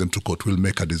 and bring them to court. We'll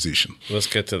make a decision. Let's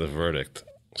get to the verdict.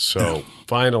 So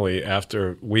finally,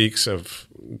 after weeks of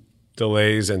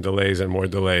delays and more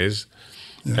delays,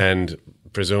 and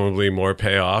presumably more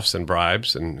payoffs and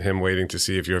bribes, and him waiting to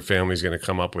see if your family's going to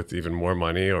come up with even more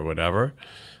money or whatever,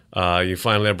 you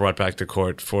finally are brought back to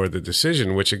court for the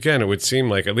decision, which again, it would seem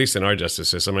like, at least in our justice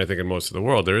system, I think in most of the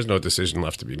world, there is no decision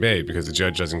left to be made because the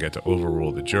judge doesn't get to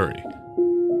overrule the jury.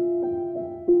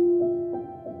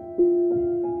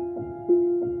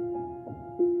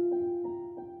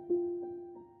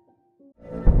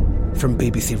 From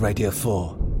BBC Radio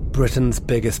 4, Britain's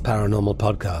biggest paranormal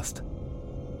podcast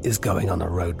is going on a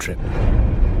road trip.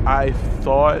 I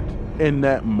thought in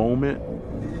that moment,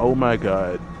 oh my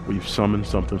God, we've summoned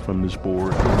something from this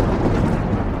board.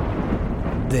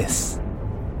 This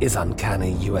is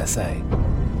Uncanny USA.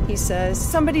 He says,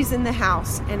 somebody's in the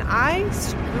house, and I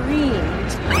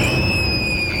screamed.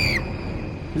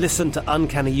 Listen to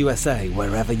Uncanny USA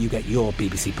wherever you get your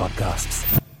BBC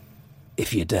podcasts,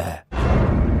 if you dare.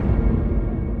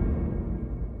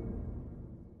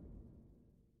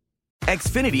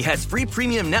 Xfinity has free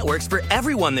premium networks for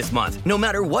everyone this month, no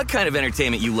matter what kind of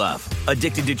entertainment you love.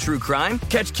 Addicted to true crime?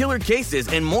 Catch killer cases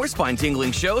and more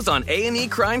spine-tingling shows on A&E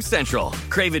Crime Central.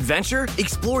 Crave adventure?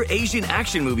 Explore Asian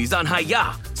action movies on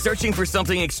Hi-Ya. Searching for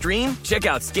something extreme? Check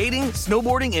out skating,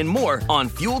 snowboarding, and more on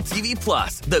Fuel TV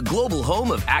Plus, the global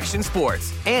home of action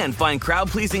sports. And find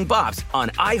crowd-pleasing bops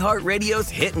on iHeartRadio's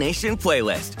Hit Nation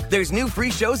playlist. There's new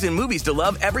free shows and movies to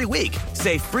love every week.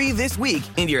 Say free this week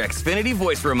in your Xfinity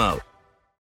voice remote.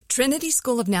 Trinity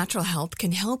School of Natural Health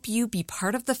can help you be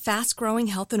part of the fast-growing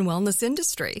health and wellness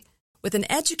industry. With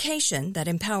an education that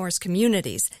empowers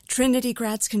communities, Trinity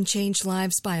grads can change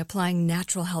lives by applying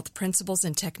natural health principles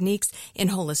and techniques in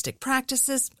holistic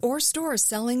practices or stores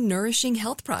selling nourishing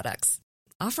health products.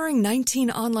 Offering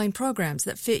 19 online programs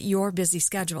that fit your busy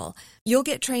schedule, you'll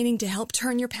get training to help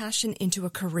turn your passion into a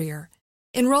career.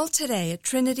 Enroll today at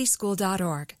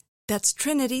trinityschool.org. That's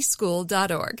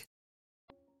trinityschool.org.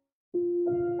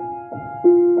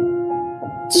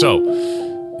 So,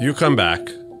 you come back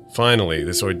finally,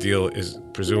 this ordeal is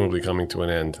presumably coming to an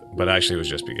end, but actually it was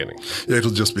just beginning. Yeah, it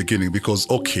was just beginning because,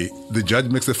 okay, the judge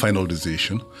makes a final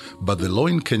decision, but the law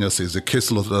in Kenya says, the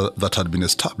case law that had been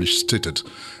established stated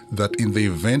that in the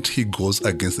event he goes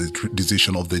against the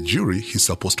decision of the jury, he's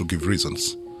supposed to give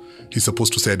reasons. He's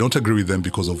supposed to say, I don't agree with them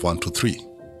because of 1, 2, 3.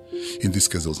 In this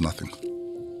case, there was nothing.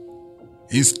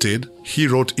 Instead, he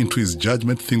wrote into his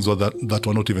judgment things that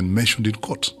were not even mentioned in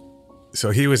court.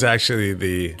 So he was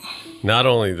actually not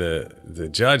only the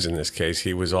judge in this case,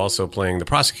 he was also playing the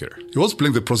prosecutor. He was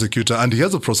playing the prosecutor, and he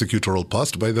has a prosecutorial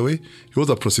past, by the way. He was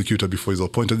a prosecutor before he was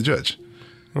appointed judge.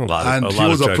 He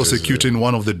was a prosecutor in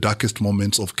one of the darkest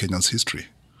moments of Kenya's history.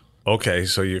 Okay,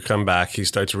 so you come back, he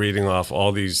starts reading off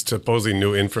all these supposedly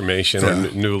new information, or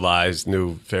new lies,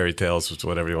 new fairy tales,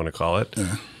 whatever you want to call it.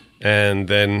 Yeah. And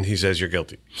then he says you're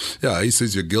guilty. Yeah, he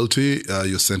says you're guilty.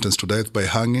 You're sentenced to death by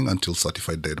hanging until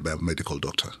certified dead by a medical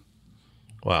doctor.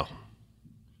 Wow.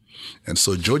 And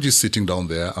so George is sitting down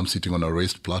there. I'm sitting on a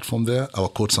raised platform there. Our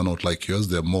courts are not like yours.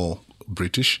 They're more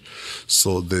British.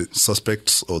 So the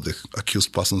suspects or the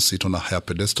accused person sit on a higher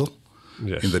pedestal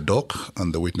in the dock,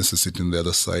 and the witnesses sit on the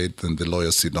other side, and the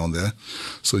lawyers sit down there.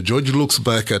 So George looks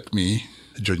back at me,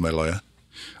 George, my lawyer,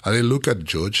 and I look at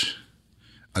George.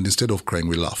 And instead of crying,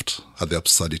 we laughed at the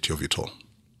absurdity of it all.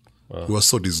 Wow. We were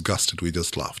so disgusted, we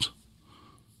just laughed.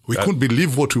 We couldn't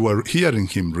believe what we were hearing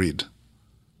him read.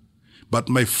 But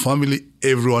my family,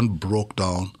 everyone broke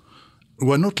down. We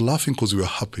were not laughing because we were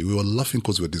happy. We were laughing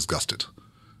because we were disgusted.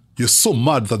 You're so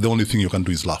mad that the only thing you can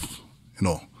do is laugh.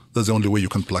 That's the only way you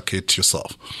can placate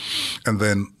yourself. And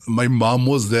then my mom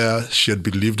was there. She had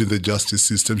believed in the justice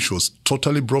system. She was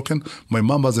totally broken. My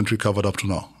mom hasn't recovered up to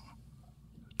now.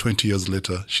 20 years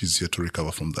later, she's yet to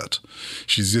recover from that.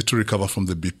 She's yet to recover from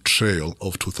the betrayal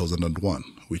of 2001,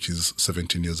 which is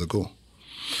 17 years ago.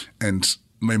 And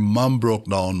my mom broke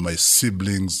down, my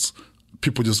siblings,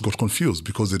 people just got confused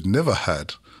because they'd never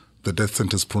had the death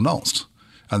sentence pronounced.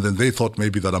 And then they thought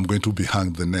maybe that I'm going to be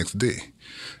hanged the next day.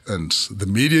 And the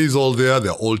media is all there.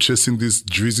 They're all chasing this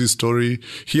juicy story.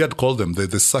 He had called them.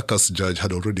 The circus judge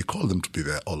had already called them to be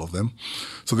there, all of them.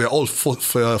 So they're all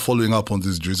following up on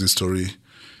this juicy story.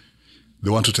 They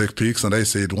want to take pics, and I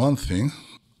said one thing: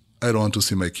 I don't want to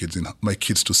see my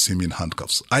kids to see me in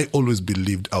handcuffs. I always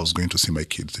believed I was going to see my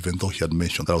kids, even though he had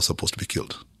mentioned that I was supposed to be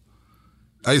killed.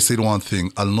 I said one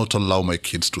thing: I'll not allow my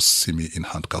kids to see me in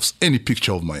handcuffs. Any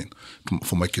picture of mine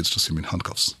for my kids to see me in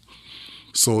handcuffs.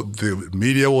 So the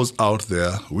media was out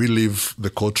there. We leave the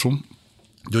courtroom.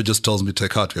 George just tells me,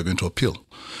 take heart, we are going to appeal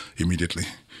immediately.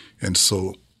 And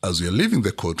so as we are leaving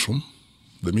the courtroom,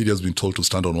 the media has been told to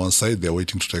stand on one side. They're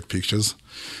waiting to take pictures.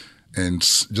 And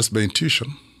just by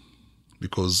intuition,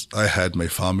 because I had my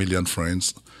family and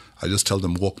friends, I just tell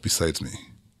them, walk beside me.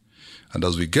 And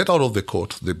as we get out of the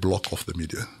court, they block off the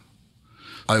media.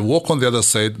 I walk on the other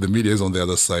side, the media is on the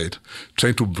other side,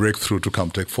 trying to break through to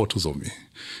come take photos of me.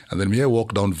 And then I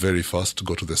walk down very fast to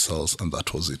go to the cells, and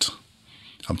that was it.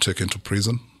 I'm taken to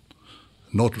prison.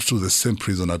 Not to the same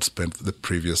prison I'd spent the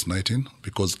previous night in,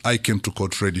 because I came to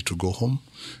court ready to go home.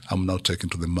 I'm now taken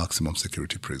to the maximum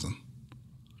security prison.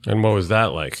 And what was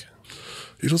that like?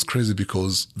 It was crazy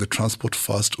because the transport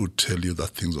first would tell you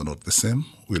that things were not the same,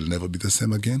 will never be the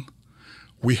same again.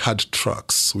 We had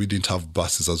trucks. We didn't have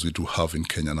buses as we do have in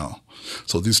Kenya now.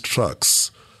 So these trucks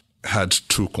had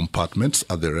 2 compartments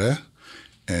at the rear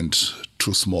and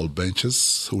 2 small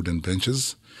benches, wooden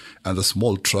benches. And the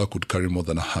small truck would carry more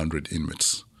than 100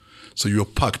 inmates. So you were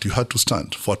packed, you had to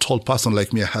stand. For a tall person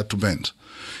like me, I had to bend.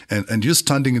 And you're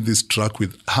standing in this truck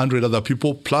with 100 other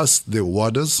people, plus the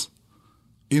warders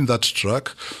in that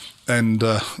truck. And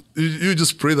you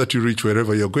just pray that you reach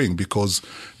wherever you're going, because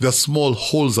there are small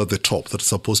holes at the top that are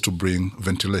supposed to bring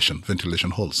ventilation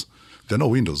holes. There are no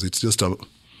windows. It's just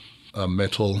a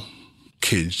metal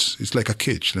cage. It's like a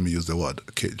cage. Let me use the word,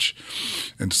 a cage.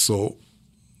 And so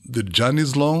the journey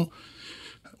is long.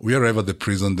 We arrive at the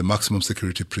prison, the maximum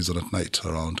security prison at night,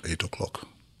 around 8 o'clock.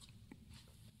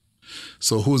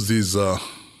 So who's this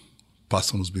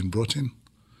person who's been brought in?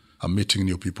 I'm meeting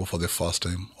new people for the first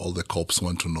time. All the cops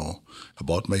want to know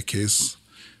about my case.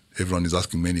 Everyone is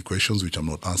asking many questions, which I'm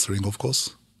not answering, of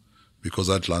course, because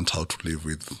I'd learned how to live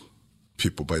with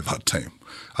people by that time.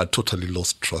 I totally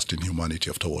lost trust in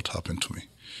humanity after what happened to me.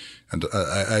 And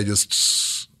I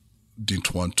just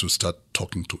didn't want to start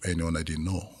talking to anyone I didn't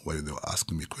know while they were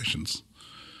asking me questions.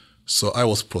 So I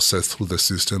was processed through the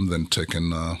system, then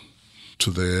taken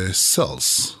to the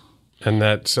cells. And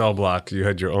that cell block, you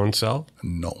had your own cell?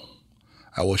 No.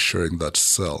 I was sharing that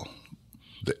cell,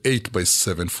 the 8 by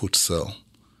 7 foot cell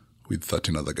with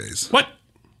 13 other guys. What?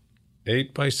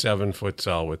 8 by 7 foot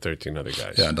cell with 13 other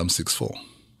guys? Yeah, and I'm 6'4".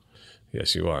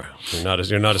 Yes, you are.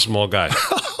 You're not a small guy.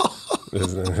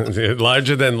 You're a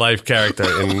larger than life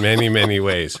character in many, many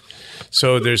ways.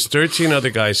 So there's 13 other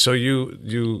guys. So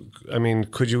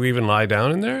could you even lie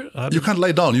down in there? You can't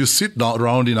lie down. You sit down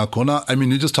around in a corner.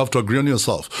 You just have to agree on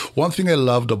yourself. One thing I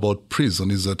loved about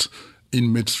prison is that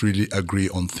inmates really agree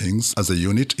on things as a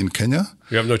unit in Kenya.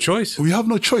 You have no choice. We have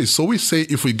no choice. So we say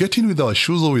if we get in with our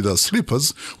shoes or with our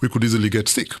slippers, we could easily get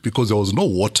sick because there was no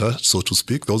water, so to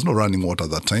speak. There was no running water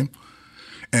at that time.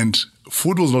 And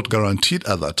food was not guaranteed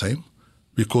at that time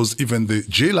because even the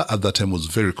jailer at that time was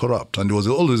very corrupt. And he was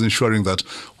always ensuring that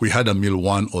we had a meal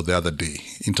one or the other day,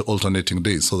 into alternating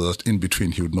days, so that in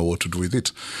between he would know what to do with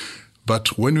it.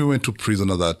 But when we went to prison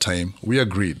at that time, we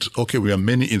agreed, okay, we are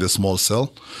many in the small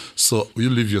cell. So you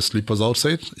leave your slippers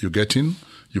outside, you get in,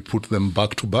 you put them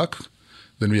back to back.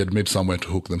 Then we had made somewhere to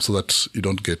hook them so that you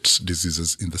don't get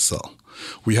diseases in the cell.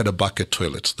 We had a bucket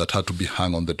toilet that had to be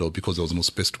hung on the door because there was no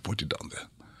space to put it down there.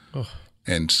 Oh.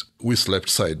 And we slept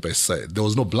side by side. There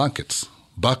was no blankets.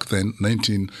 Back then,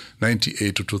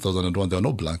 1998 to 2001, there were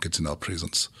no blankets in our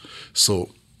prisons.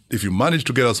 So if you managed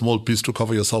to get a small piece to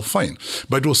cover yourself, fine.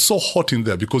 But it was so hot in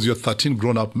there because you're 13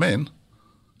 grown-up men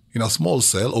in a small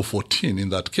cell, or 14 in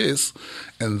that case,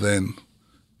 and then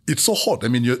it's so hot.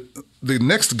 The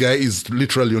next guy is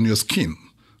literally on your skin.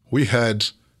 We had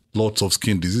lots of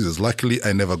skin diseases. Luckily,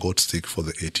 I never got sick for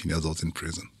the 18 years I was in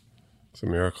prison. It's a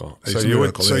miracle. You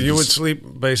would sleep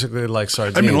basically like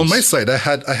sardines. On my side, I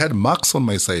had marks on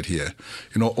my side here.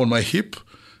 On my hip.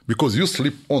 Because you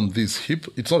sleep on this hip,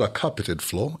 it's not a carpeted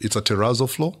floor, it's a terrazzo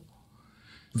floor.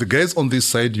 The guys on this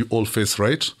side, you all face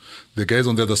right. The guys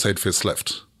on the other side face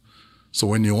left. So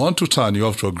when you want to turn, you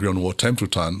have to agree on what time to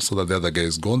turn so that the other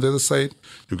guys go on the other side,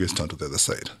 you guys turn to the other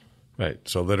side. Right.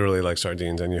 So literally like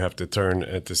sardines, and you have to turn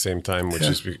at the same time,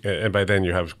 and by then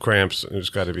you have cramps. It's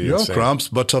got to be insane. You have cramps,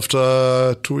 but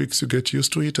after 2 weeks, you get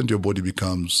used to it and your body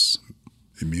becomes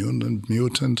immune and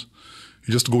mute, and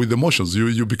you just go with the motions.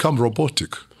 You become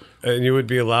robotic. And you would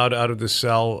be allowed out of the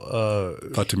cell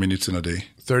 30 minutes in a day.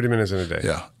 30 minutes in a day?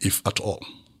 Yeah, if at all.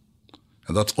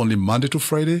 And that's only Monday to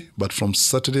Friday, but from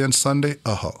Saturday and Sunday,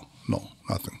 no,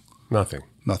 nothing.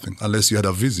 Nothing. Unless you had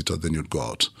a visitor, then you'd go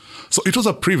out. So it was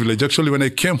a privilege. Actually, when I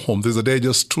came home, there's a day I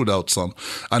just stood out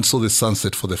and saw the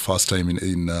sunset for the first time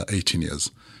in 18 years.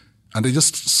 And I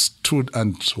just stood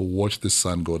and watched the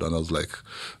sun go down. I was like,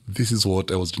 this is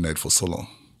what I was denied for so long.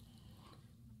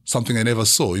 Something I never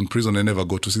saw. In prison, I never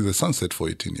got to see the sunset for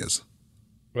 18 years.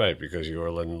 Right, because you were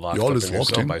locked up in your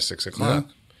cell by 6 o'clock.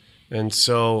 Yeah. And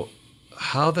so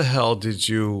how the hell did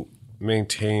you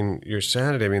maintain your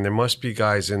sanity? There must be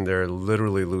guys in there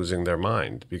literally losing their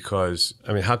mind because,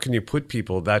 how can you put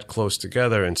people that close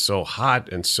together and so hot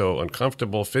and so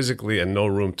uncomfortable physically and no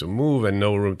room to move and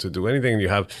no room to do anything?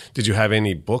 Did you have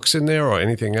any books in there or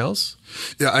anything else?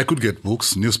 Yeah, I could get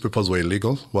books. Newspapers were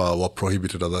illegal, were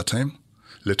prohibited at that time.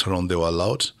 Later on, they were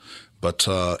allowed. But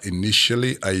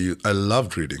initially, I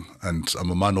loved reading. And I'm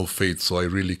a man of faith, so I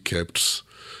really kept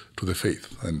to the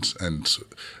faith. And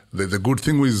the good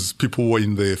thing is people who were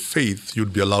in the faith,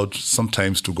 you'd be allowed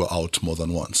sometimes to go out more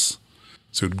than once.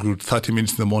 So you'd go 30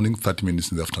 minutes in the morning, 30 minutes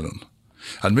in the afternoon.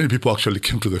 And many people actually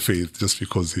came to the faith just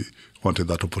because he wanted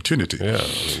that opportunity.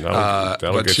 Yeah,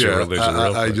 that'll get your religion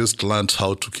real quick. I just learned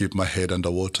how to keep my head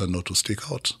underwater, not to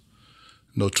stick out,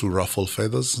 not to ruffle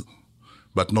feathers,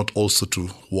 but not also to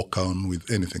walk on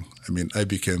with anything. I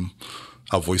became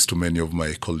a voice to many of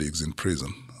my colleagues in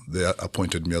prison. They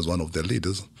appointed me as one of their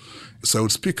leaders. So I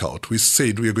would speak out. We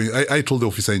said I told the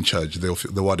officer in charge,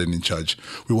 the warden in charge,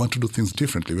 we want to do things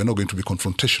differently. We're not going to be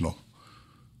confrontational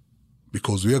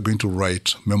because we are going to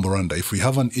write memoranda. If we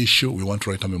have an issue, we want to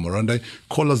write a memoranda,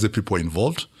 call us the people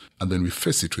involved, and then we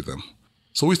face it with them.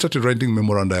 So we started writing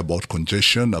memoranda about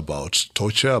congestion, about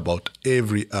torture, about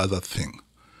every other thing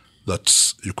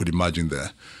that you could imagine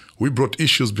there. We brought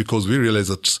issues because we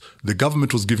realized that the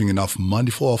government was giving enough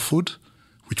money for our food,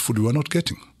 which food we were not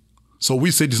getting. So we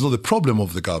said it's not the problem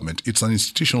of the government, it's an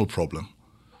institutional problem.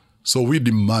 So we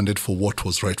demanded for what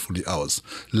was rightfully ours.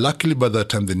 Luckily, by that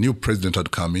time, the new president had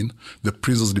come in. The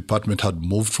prisons department had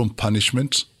moved from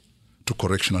punishment to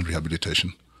correction and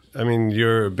rehabilitation.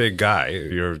 You're a big guy.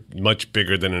 You're much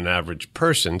bigger than an average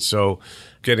person. So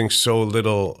getting so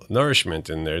little nourishment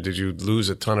in there, did you lose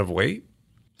a ton of weight?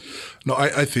 No,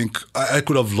 I think I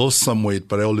could have lost some weight,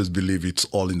 but I always believe it's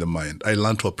all in the mind. I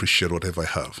learn to appreciate whatever I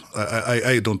have.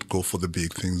 I don't go for the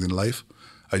big things in life.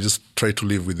 I just try to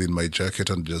live within my jacket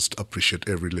and just appreciate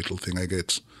every little thing I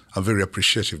get. I'm very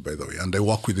appreciative, by the way, and I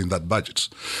work within that budget.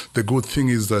 The good thing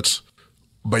is that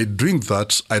by doing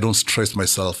that, I don't stress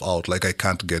myself out like I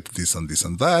can't get this and this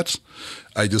and that.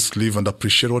 I just live and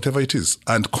appreciate whatever it is.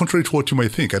 And contrary to what you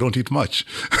might think, I don't eat much.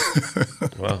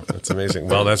 Wow, that's amazing.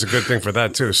 Well, that's a good thing for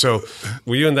that too. So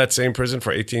were you in that same prison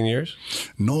for 18 years?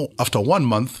 No, after 1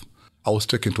 month, I was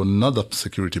taken to another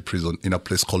security prison in a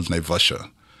place called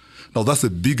Naivasha. Now, that's the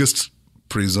biggest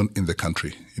prison in the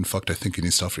country. In fact, I think in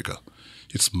East Africa.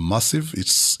 It's massive.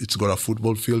 It's got a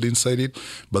football field inside it.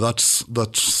 But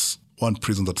that's one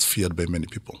prison that's feared by many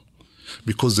people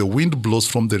because the wind blows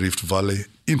from the Rift Valley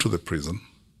into the prison.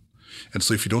 And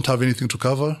so if you don't have anything to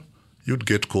cover, you'd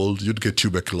get cold, you'd get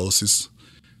tuberculosis.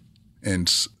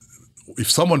 And if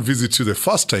someone visits you the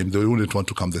first time, they wouldn't want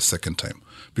to come the second time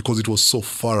because it was so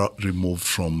far removed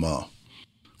from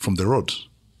the road,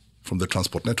 from the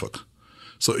transport network.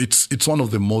 So it's one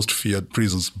of the most feared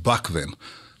prisons back then.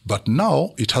 But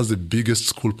now it has the biggest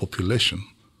school population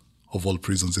of all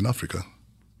prisons in Africa.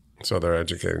 So they're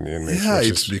educating the inmates. Yeah,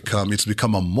 it's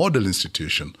become a model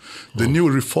institution. The new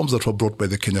reforms that were brought by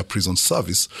the Kenya Prison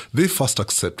Service, they first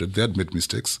accepted, they had made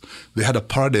mistakes. They had a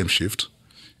paradigm shift.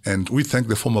 And we thank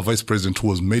the former vice president who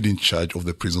was made in charge of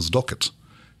the prisons docket.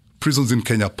 Prisons in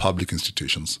Kenya are public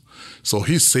institutions. So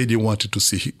he said he wanted to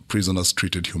see prisoners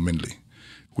treated humanely.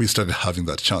 We started having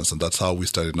that chance, and that's how we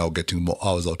started now getting more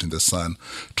hours out in the sun.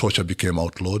 Torture became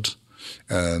outlawed,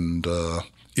 and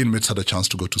inmates had a chance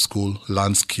to go to school,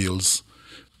 learn skills,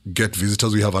 get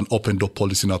visitors. We have an open door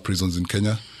policy in our prisons in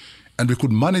Kenya, and we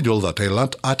could manage all that. I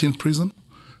learned art in prison.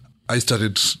 I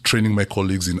started training my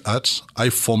colleagues in art. I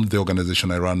formed the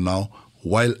organization I run now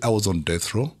while I was on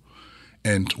death row,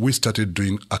 and we started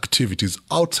doing activities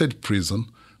outside prison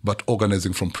but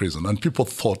organizing from prison. And people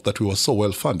thought that we were so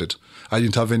well funded. I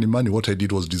didn't have any money. What I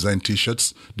did was design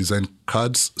T-shirts, design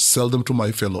cards, sell them to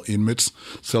my fellow inmates,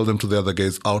 sell them to the other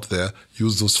guys out there,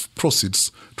 use those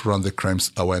proceeds to run the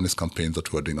crimes awareness campaigns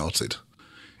that we were doing outside.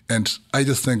 And I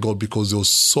just thank God because there was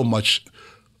so much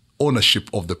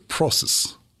ownership of the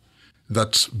process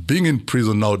that being in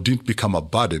prison now didn't become a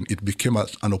burden. It became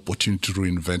an opportunity to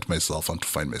reinvent myself and to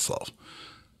find myself.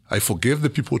 I forgave the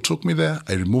people who took me there.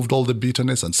 I removed all the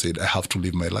bitterness and said, I have to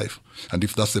live my life. And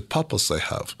if that's the purpose I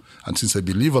have, and since I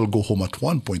believe I'll go home at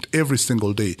one point every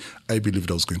single day, I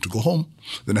believed I was going to go home,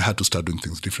 then I had to start doing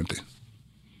things differently.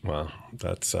 Wow,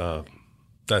 that's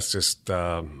just,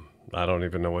 I don't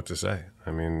even know what to say.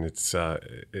 I mean,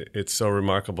 it's so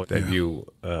remarkable that you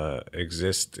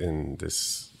exist in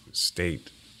this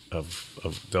state of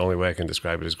the only way I can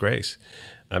describe it is grace.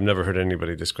 I've never heard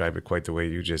anybody describe it quite the way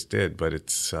you just did, but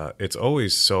it's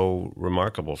always so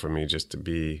remarkable for me just to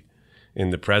be in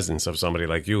the presence of somebody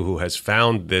like you who has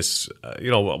found this,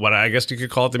 what I guess you could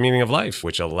call it the meaning of life,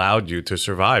 which allowed you to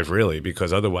survive, really,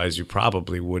 because otherwise you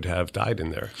probably would have died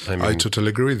in there. I totally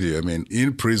agree with you. I mean,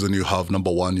 in prison, you have,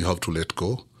 number one, you have to let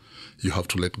go. You have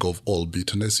to let go of all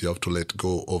bitterness. You have to let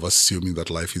go of assuming that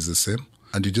life is the same.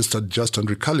 And you just adjust and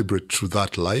recalibrate to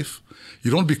that life.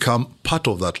 You don't become part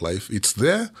of that life. It's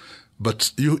there,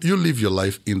 but you live your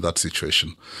life in that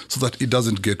situation so that it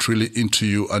doesn't get really into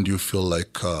you and you feel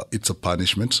like it's a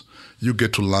punishment. You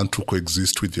get to learn to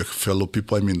coexist with your fellow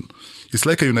people. I mean, it's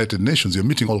like a United Nations. You're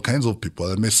meeting all kinds of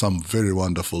people. I met some very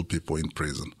wonderful people in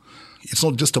prison. It's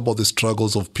not just about the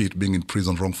struggles of Pete being in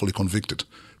prison wrongfully convicted.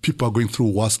 People are going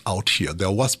through worse out here. There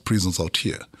are worse prisons out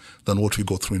here than what we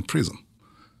go through in prison.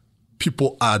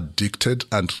 People are addicted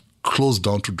and closed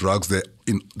down to drugs. They're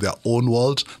in their own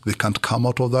world. They can't come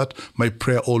out of that. My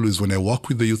prayer always when I work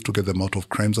with the youth to get them out of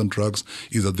crimes and drugs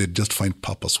is that they just find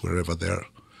purpose wherever they are.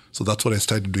 So that's what I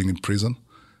started doing in prison.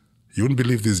 You wouldn't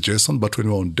believe this, Jason, but when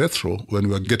we were on death row, when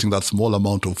we were getting that small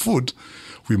amount of food,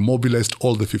 we mobilized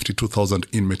all the 52,000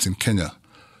 inmates in Kenya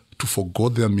to forgo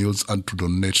their meals and to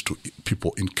donate to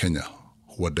people in Kenya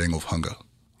who were dying of hunger.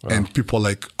 Wow. And people are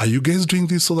like, are you guys doing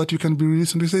this so that you can be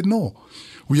released? And we said, no,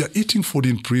 we are eating food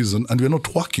in prison and we're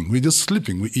not working. We're just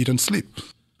sleeping. We eat and sleep.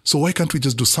 So why can't we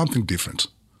just do something different?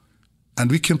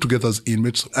 And we came together as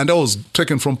inmates. And I was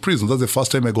taken from prison. That's the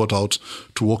first time I got out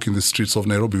to walk in the streets of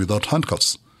Nairobi without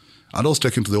handcuffs. And I was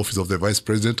taken to the office of the vice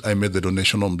president. I made the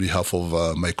donation on behalf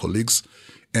of my colleagues.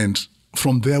 And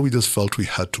from there, we just felt we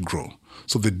had to grow.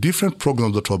 So the different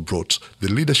programs that were brought, the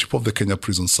leadership of the Kenya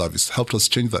Prison Service helped us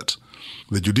change that.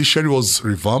 The judiciary was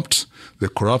revamped. The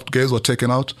corrupt guys were taken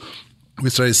out. We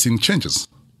started seeing changes.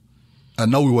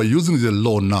 And now we were using the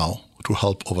law now to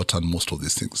help overturn most of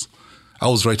these things. I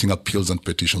was writing appeals and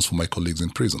petitions for my colleagues in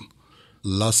prison.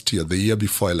 Last year, the year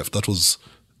before I left, that was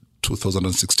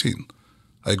 2016,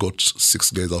 I got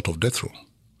 6 guys out of death row.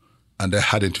 And I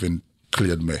hadn't even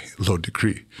cleared my law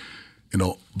degree.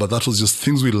 But that was just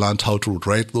things we learned how to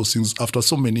write those things. After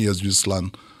so many years, you just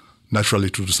learn naturally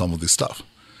to do some of this stuff.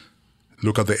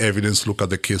 look at the evidence, look at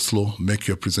the case law, make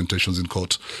your presentations in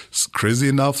court. It's crazy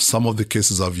enough, some of the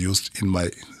cases I've used in my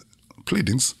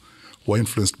pleadings were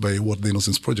influenced by what the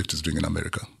Innocence Project is doing in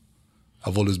America.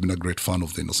 I've always been a great fan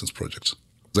of the Innocence Project.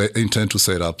 I intend to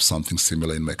set up something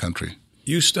similar in my country.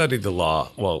 You studied the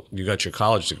law. Well, you got your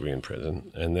college degree in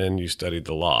prison, and then you studied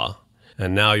the law.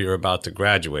 And now you're about to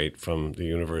graduate from the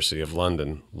University of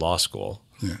London Law School,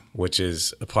 which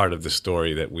is a part of the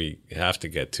story that we have to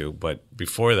get to. But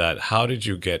before that, how did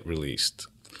you get released?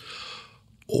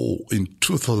 Oh, in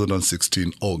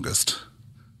 2016, August,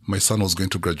 my son was going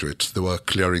to graduate. They were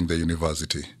clearing the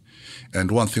university.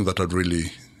 And one thing that had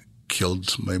really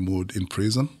killed my mood in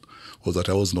prison was that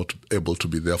I was not able to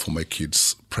be there for my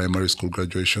kids' primary school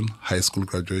graduation, high school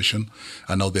graduation,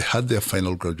 and now they had their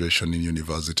final graduation in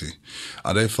university.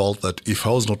 And I felt that if I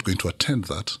was not going to attend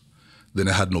that, then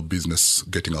I had no business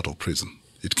getting out of prison.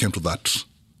 It came to that.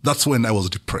 That's when I was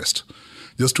depressed.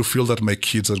 Just to feel that my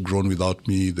kids had grown without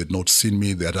me, they'd not seen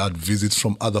me, they had had visits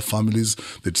from other families,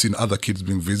 they'd seen other kids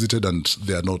being visited and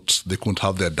they couldn't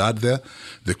have their dad there.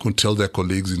 They couldn't tell their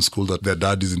colleagues in school that their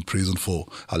dad is in prison for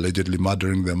allegedly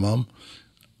murdering their mom.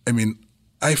 I mean,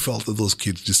 I felt that those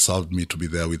kids deserved me to be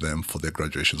there with them for their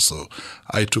graduation. So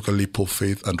I took a leap of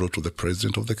faith and wrote to the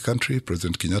president of the country,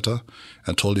 President Kenyatta,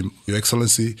 and told him, Your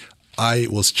Excellency, I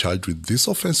was charged with this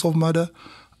offense of murder.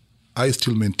 I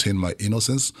still maintain my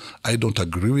innocence. I don't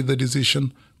agree with the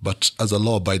decision, but as a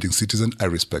law-abiding citizen, I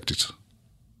respect it.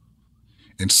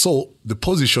 And so the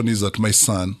position is that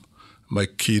my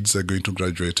kids are going to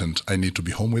graduate and I need to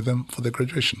be home with them for their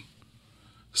graduation.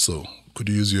 So could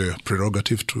you use your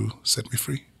prerogative to set me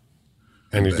free?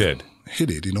 And he did? He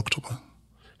did in October.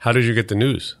 How did you get the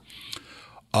news?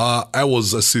 I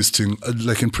was assisting,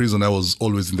 like in prison, I was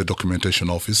always in the documentation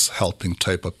office, helping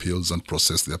type appeals and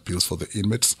process the appeals for the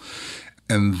inmates.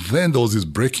 And then there was this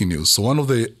breaking news. So one of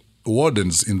the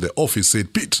wardens in the office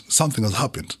said, Pete, something has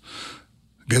happened.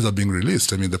 Guys are being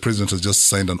released. I mean, the president has just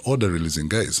signed an order releasing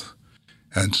guys.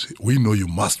 And we know you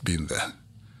must be in there.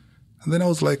 And then I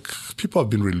was like, people have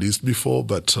been released before,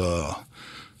 but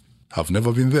I've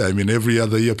never been there. I mean, every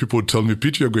other year people would tell me,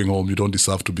 Pete, you're going home. You don't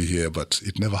deserve to be here. But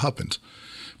it never happened.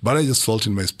 But I just felt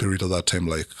in my spirit at that time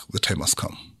like the time has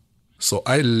come. So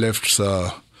I left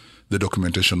the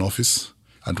documentation office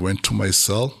and went to my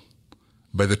cell.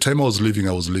 By the time I was living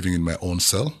in my own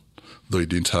cell, though it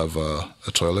didn't have a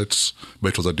toilet,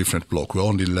 but it was a different block. We were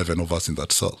only 11 of us in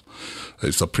that cell.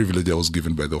 It's a privilege I was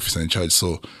given by the officer in charge.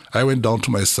 So I went down to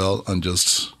my cell and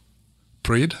just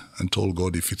prayed and told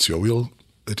God, if it's your will,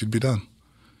 let it be done.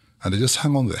 And I just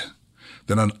hung on there.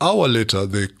 Then an hour later,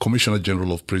 the Commissioner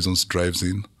General of Prisons drives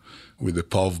in with the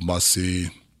Power of Mercy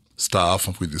staff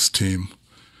and with his team.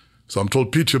 So I'm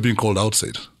told, Pete, you're being called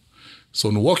outside. So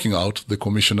on walking out, the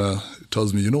commissioner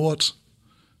tells me, you know what?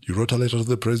 You wrote a letter to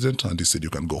the president and he said you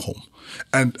can go home.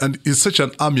 And he's such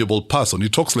an amiable person. He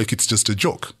talks like it's just a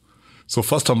joke. So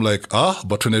first I'm like,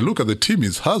 but when I look at the team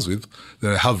he's has with,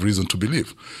 then I have reason to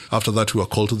believe. After that, we were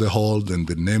called to the hall, then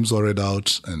the names were read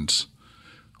out, and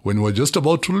when we were just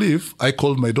about to leave, I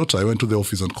called my daughter. I went to the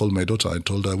office and called my daughter. I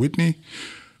told her, Whitney,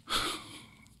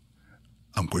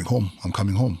 I'm going home. I'm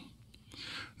coming home.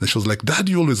 Then she was like, Dad,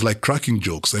 you always like cracking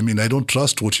jokes. I mean, I don't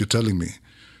trust what you're telling me.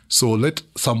 So let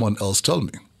someone else tell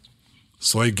me.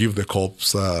 So I give the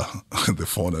cops the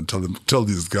phone and tell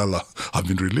this girl I've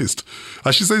been released.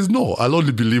 And she says, no, I'll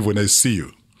only believe when I see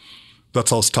you. That's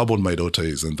how stubborn my daughter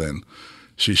is. And then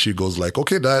she goes like,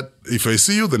 okay, Dad, if I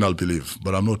see you, then I'll believe.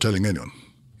 But I'm not telling anyone.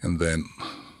 And then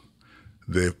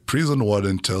the prison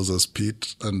warden tells us,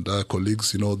 Pete and our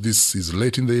colleagues, this is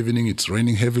late in the evening, it's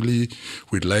raining heavily,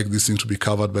 we'd like this thing to be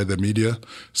covered by the media,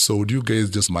 so would you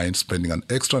guys just mind spending an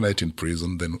extra night in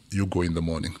prison, then you go in the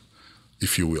morning,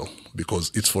 if you will,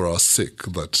 because it's for our sake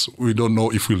that we don't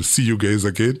know if we'll see you guys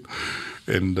again,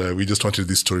 and we just wanted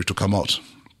this story to come out.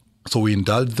 So we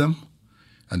indulged them,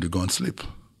 and we go and sleep.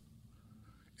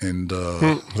 And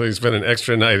so you spent an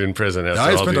extra night in prison after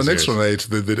I all spent these an years.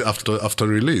 extra night after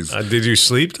release. Did you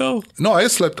sleep though? No, I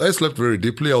slept very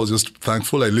deeply. I was just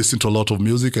thankful. I listened to a lot of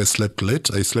music. I slept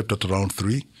late. I slept at around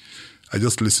 3. I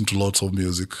just listened to lots of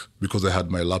music because I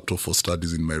had my laptop for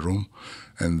studies in my room.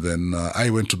 And then I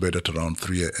went to bed at around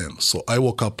 3 a.m. So I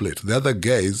woke up late. The other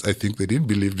guys, I think they didn't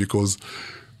believe because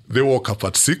they woke up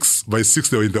at 6. By 6,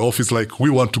 they were in the office like, we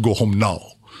want to go home now.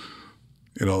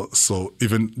 So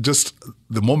even just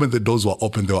the moment the doors were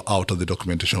open, they were out at the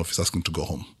documentation office asking to go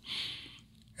home.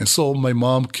 And so my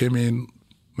mom came in.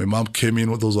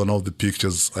 Those were one of the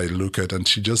pictures I look at, and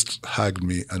she just hugged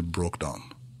me and broke down.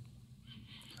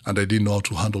 And I didn't know how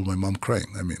to handle my mom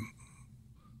crying. I mean,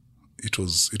 it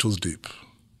was deep.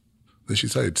 Then she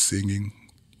started singing,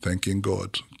 thanking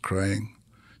God, crying,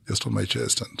 just on my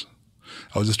chest. And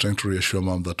I was just trying to reassure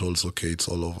Mom that all's okay, it's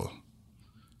all over.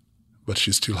 But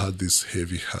she still had this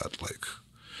heavy heart, like,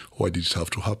 why did it have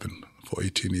to happen? For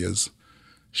 18 years,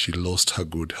 she lost her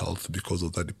good health because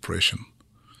of that depression.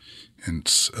 And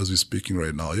as we're speaking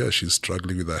right now, yeah, she's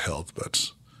struggling with her health,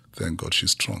 but thank God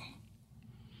she's strong.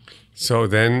 So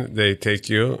then they take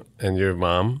you and your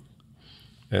mom,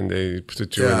 and they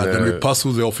put you in the... then we pass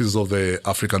through the office of the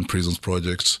African Prisons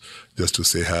Project just to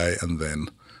say hi. And then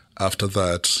after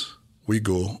that, we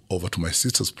go over to my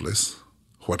sister's place,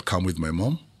 who had come with my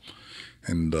mom.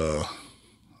 And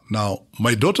now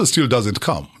my daughter still doesn't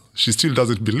come. She still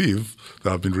doesn't believe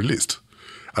that I've been released.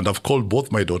 And I've called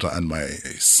both my daughter and my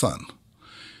son.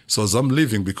 So as I'm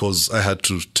leaving, because I had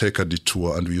to take a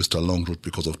detour and we used a long route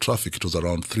because of traffic, it was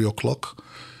around 3 o'clock.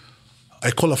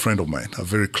 I call a friend of mine, a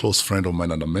very close friend of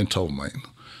mine and a mentor of mine.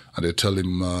 And I tell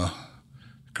him,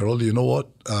 Carol, you know what?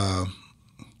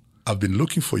 I've been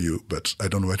looking for you, but I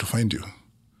don't know where to find you.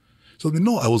 So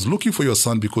no, I was looking for your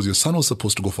son because your son was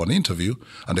supposed to go for an interview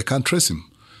and I can't trace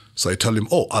him. So I tell him,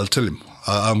 I'll tell him.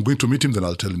 I'm going to meet him, then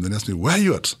I'll tell him. Then he asked me, where are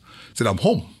you at? I said, I'm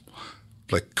home.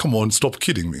 Like, come on, stop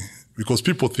kidding me. Because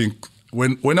people think,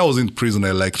 when I was in prison,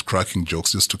 I liked cracking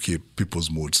jokes just to keep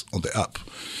people's moods on the app.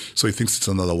 So he thinks it's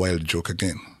another wild joke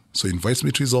again. So he invites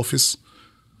me to his office.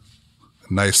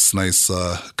 Nice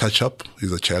catch up.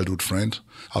 He's a childhood friend.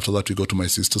 After that, we go to my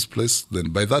sister's place.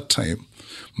 Then by that time,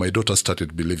 my daughter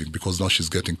started believing because now she's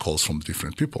getting calls from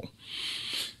different people.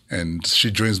 And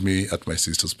she joins me at my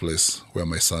sister's place where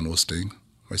my son was staying.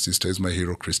 My sister is my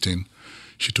hero, Christine.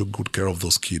 She took good care of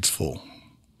those kids for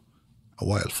a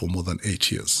while, for more than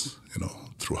 8 years,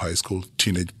 through high school,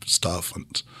 teenage stuff.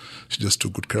 And she just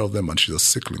took good care of them. And she's a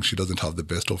sickling. She doesn't have the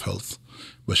best of health,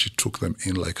 but she took them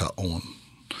in like her own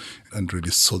and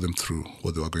really saw them through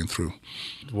what they were going through.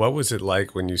 What was it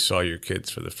like when you saw your kids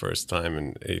for the first time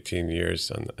in 18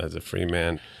 years as a free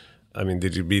man? I mean,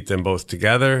 did you meet them both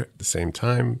together at the same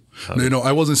time? No,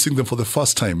 I wasn't seeing them for the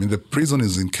first time. In the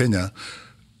prisons in Kenya,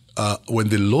 when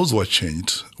the laws were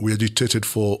changed, we agitated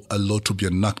for a law to be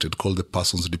enacted called the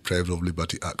Persons Deprived of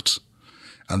Liberty Act.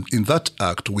 And in that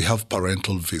act, we have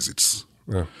parental visits.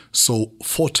 Yeah. So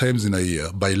 4 times in a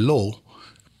year, by law,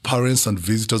 parents and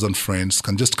visitors and friends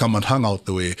can just come and hang out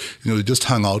the way, you just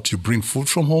hang out, you bring food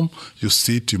from home, you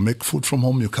sit, you make food from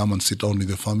home, you come and sit down with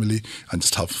the family and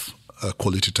just have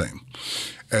quality time.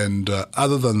 And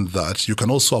other than that, you can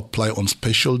also apply on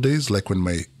special days, like when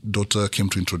my daughter came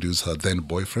to introduce her then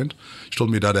boyfriend. She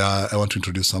told me, Dad, I want to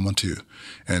introduce someone to you.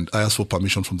 And I asked for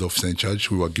permission from the officer in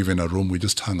charge. We were given a room. We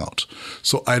just hung out.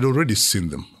 So I'd already seen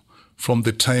them from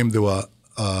the time they were,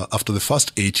 after the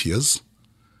first 8 years,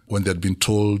 when they'd been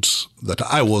told that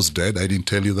I was dead. I didn't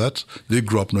tell you that. They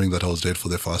grew up knowing that I was dead for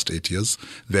the first 8 years.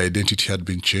 Their identity had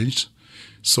been changed.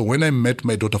 So when I met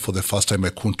my daughter for the first time, I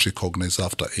couldn't recognize her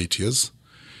after 8 years.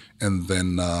 And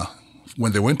then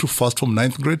when they went to first from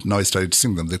 9th grade, now I started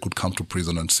seeing them. They could come to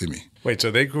prison and see me. Wait,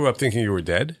 so they grew up thinking you were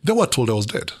dead? They were told I was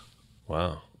dead.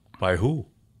 Wow. By who?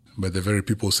 By the very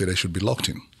people who said I should be locked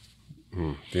in.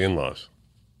 The in-laws.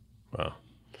 Wow.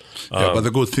 Yeah, but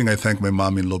the good thing, I thank my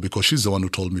mom-in-law because she's the one who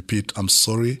told me, Pete, I'm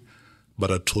sorry,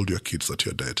 but I told your kids that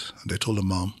you're dead. And I told her,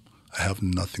 Mom, I have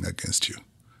nothing against you.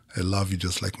 I love you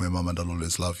just like my mom, and I'll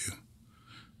always love you.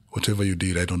 Whatever you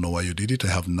did, I don't know why you did it. I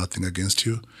have nothing against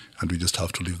you, and we just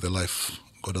have to live the life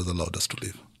God has allowed us to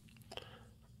live.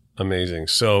 Amazing.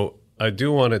 So I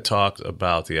do want to talk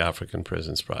about the African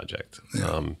Prisons Project.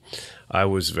 Yeah. I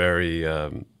was very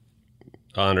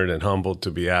honored and humbled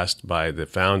to be asked by the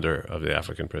founder of the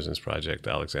African Prisons Project,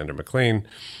 Alexander McLean,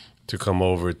 to come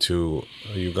over to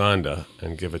Uganda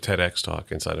and give a TEDx talk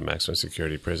inside a maximum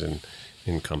security prison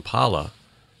in Kampala.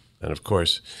 And of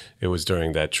course, it was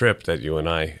during that trip that you and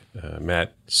I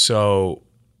met. So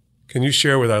can you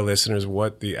share with our listeners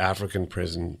what the African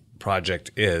Prison Project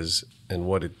is and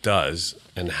what it does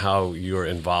and how you're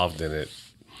involved in it?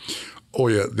 Oh,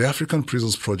 yeah. The African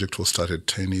Prisons Project was started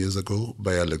 10 years ago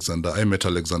by Alexander. I met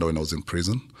Alexander when I was in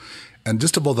prison. And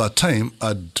just about that time,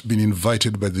 I'd been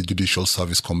invited by the Judicial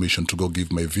Service Commission to go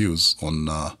give my views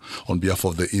on behalf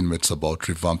of the inmates about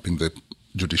revamping the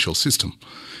judicial system.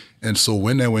 And so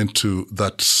when I went to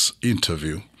that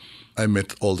interview, I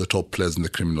met all the top players in the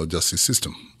criminal justice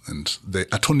system. And the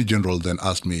Attorney General then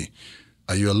asked me,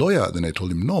 are you a lawyer? Then I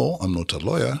told him, no, I'm not a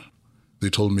lawyer. They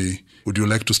told me, would you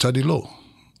like to study law?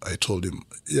 I told him,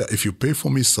 yeah, if you pay for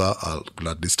me, sir, I'll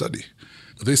gladly study.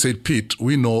 They said, Pete,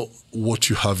 we know what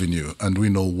you have in you and we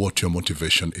know what your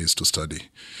motivation is to study.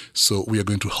 So we are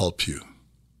going to help you.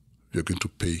 We are going to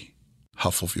pay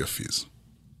half of your fees.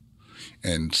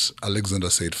 And Alexander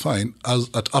said, fine, as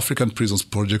at African Prisons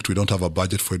Project, we don't have a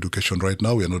budget for education right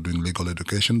now. We are not doing legal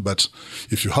education. But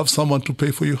if you have someone to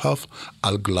pay for your half,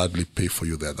 I'll gladly pay for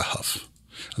you the other half.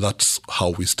 That's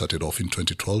how we started off in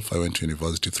 2012. I went to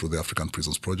university through the African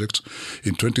Prisons Project.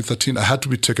 In 2013, I had to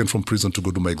be taken from prison to go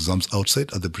do my exams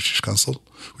outside at the British Council,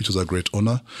 which was a great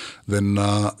honor. Then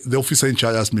the officer in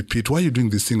charge asked me, Pete, why are you doing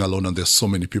this thing alone? And there's so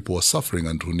many people who are suffering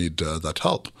and who need that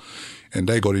help. And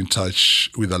I got in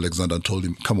touch with Alexander and told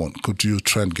him, come on, could you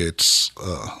try and get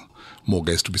more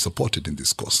guys to be supported in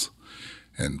this course?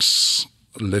 And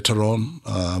later on,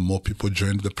 more people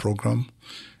joined the program.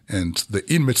 And the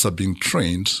inmates are being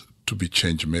trained to be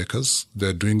change makers.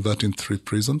 They're doing that in 3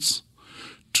 prisons.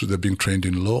 They're being trained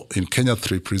in law. In Kenya,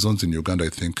 3 prisons. In Uganda, I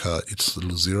think it's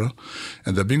Luzira.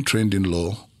 And they're being trained in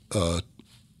law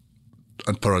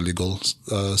and paralegal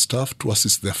staff to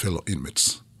assist their fellow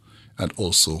inmates. And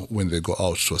also, when they go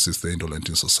out, to assist the indolent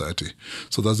in society.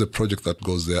 So that's a project that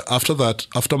goes there. After that,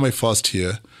 after my first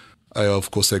year, I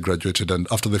graduated. And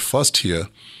after the first year,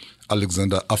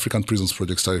 African Prisons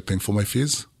Project started paying for my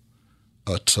fees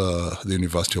at the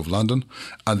University of London.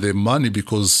 And the money,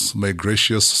 because my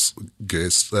gracious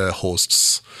guests,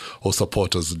 hosts or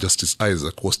supporters, Justice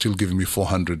Isaac, was still giving me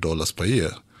 $400 per year,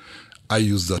 I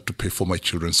used that to pay for my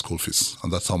children's school fees.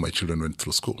 And that's how my children went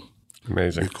through school.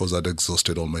 Amazing. Because I'd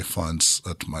exhausted all my funds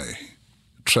at my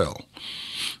trial.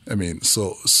 I mean,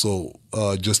 so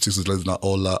Justice Lesna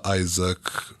Ola, Isaac,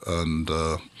 and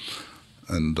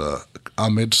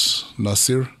Ahmed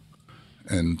Nasir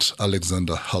and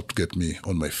Alexander helped get me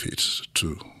on my feet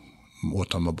to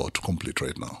what I'm about to complete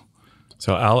right now.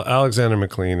 So Alexander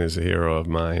McLean is a hero of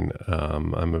mine.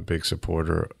 I'm a big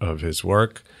supporter of his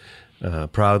work,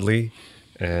 proudly.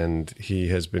 And he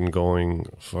has been going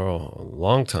for a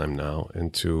long time now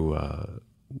into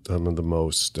some of the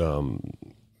most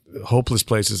hopeless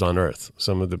places on earth,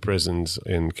 some of the prisons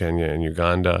in Kenya and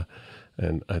Uganda,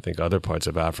 and I think other parts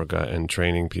of Africa, and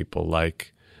training people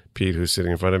like Pete, who's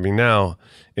sitting in front of me now,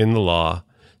 in the law,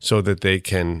 so that they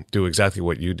can do exactly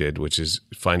what you did, which is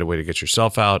find a way to get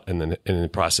yourself out and then in the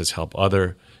process help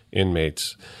other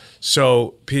inmates.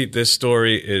 So, Pete, this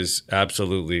story is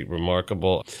absolutely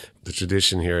remarkable. The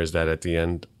tradition here is that at the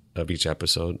end of each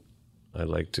episode, I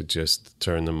like to just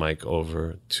turn the mic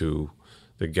over to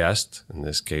the guest, in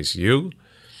this case you,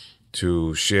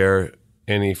 to share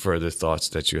any further thoughts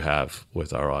that you have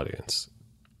with our audience.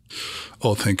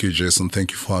 Oh, thank you, Jason.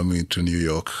 Thank you for having me to New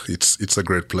York. It's a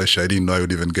great pleasure. I didn't know I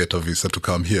would even get a visa to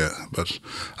come here, but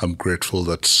I'm grateful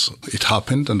that it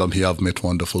happened, and I'm here. I've met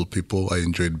wonderful people. I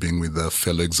enjoyed being with the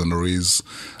fellow exonerees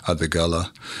at the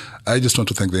gala. I just want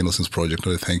to thank the Innocence Project.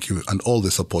 I thank you and all the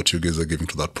support you guys are giving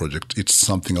to that project. It's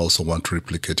something I also want to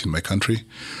replicate in my country.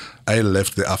 I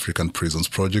left the African Prisons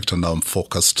Project and now I'm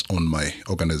focused on my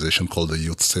organization called the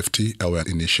Youth Safety Aware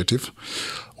Initiative.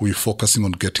 We're focusing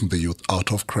on getting the youth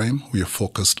out of crime. We are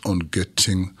focused on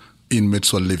getting inmates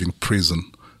who are leaving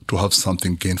prison to have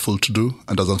something gainful to do.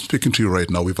 And as I'm speaking to you right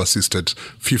now, we've assisted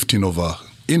 15 of our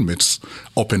inmates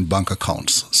open bank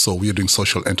accounts. So we are doing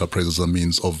social enterprise as a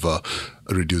means of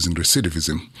reducing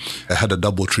recidivism. I had a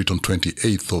double treat on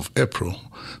 28th of April.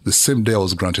 The same day I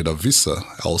was granted a visa,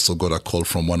 I also got a call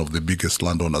from one of the biggest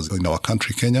landowners in our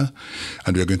country, Kenya,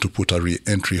 and we are going to put a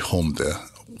re-entry home there.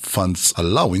 Funds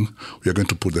allowing, we are going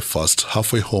to put the first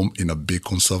halfway home in a big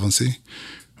conservancy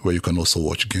where you can also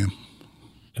watch game.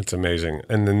 It's amazing.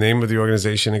 And the name of the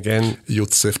organization again?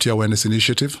 Youth Safety Awareness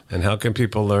Initiative. And how can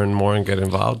people learn more and get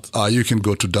involved? You can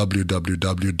go to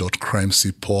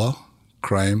www.crimecipoa,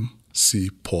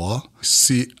 CRIMESIPOA.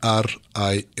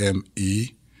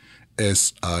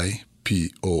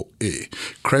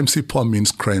 Crime Cipoa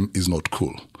means crime is not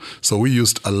cool. So we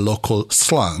used a local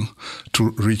slang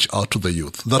to reach out to the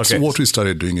youth. That's what we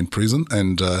started doing in prison.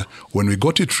 And when we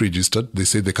got it registered, they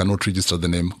said they cannot register the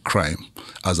name crime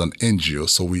as an NGO.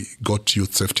 So we got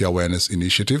Youth Safety Awareness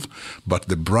Initiative. But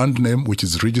the brand name, which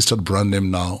is registered brand name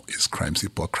now, is Crime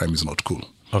Cipoa. Crime is not cool.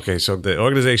 Okay, so the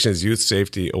organization is Youth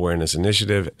Safety Awareness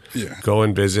Initiative. Yeah. Go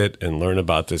and visit and learn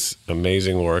about this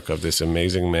amazing work of this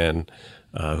amazing man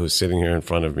who's sitting here in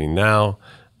front of me now,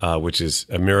 which is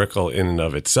a miracle in and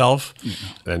of itself. Yeah.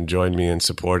 And join me in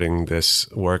supporting this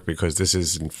work because this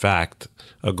is, in fact,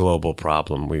 a global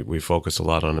problem. We focus a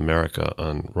lot on America,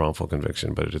 on wrongful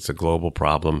conviction, but it's a global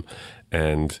problem,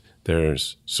 and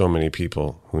there's so many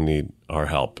people who need our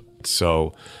help.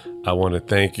 So I want to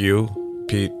thank you,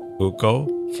 Pete Ouko,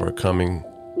 for coming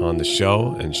on the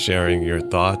show and sharing your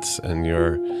thoughts and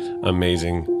your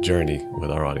amazing journey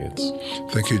with our audience.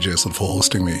 Thank you, Jason, for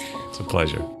hosting me. It's a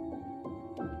pleasure.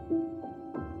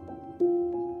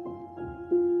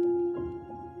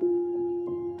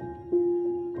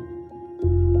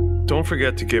 don't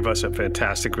forget to give us a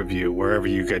fantastic review wherever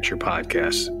you get your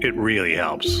podcasts. It really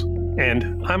helps.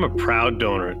 And I'm a proud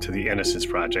donor to the Innocence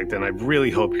Project, and I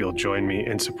really hope you'll join me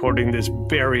in supporting this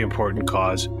very important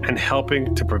cause and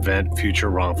helping to prevent future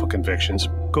wrongful convictions.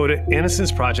 Go to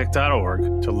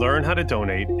innocenceproject.org to learn how to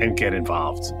donate and get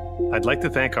involved. I'd like to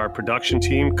thank our production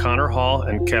team, Connor Hall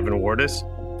and Kevin Wardis.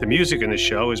 The music in the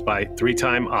show is by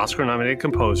three-time Oscar-nominated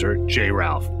composer Jay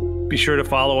Ralph. Be sure to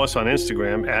follow us on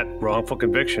Instagram at Wrongful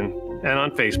Conviction and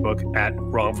on Facebook at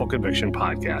Wrongful Conviction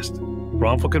Podcast.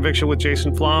 Wrongful Conviction with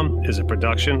Jason Flom is a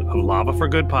production of Lava for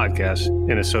Good podcast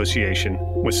in association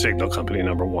with Signal Company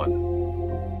Number 1.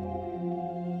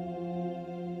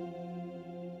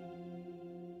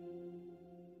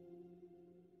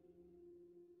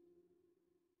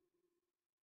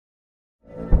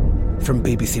 From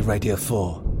BBC Radio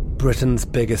 4, Britain's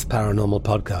biggest paranormal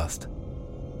podcast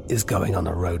is going on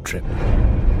a road trip.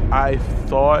 I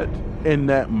thought in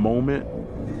that moment,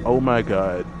 oh my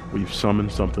God, we've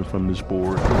summoned something from this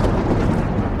board.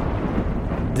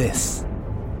 This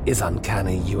is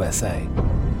Uncanny USA.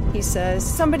 He says,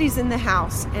 somebody's in the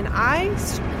house, and I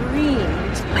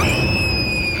screamed.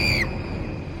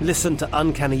 Listen to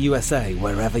Uncanny USA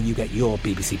wherever you get your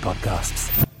BBC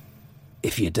podcasts,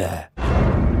 if you dare.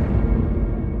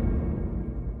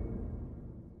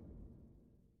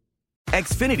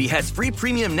 Xfinity has free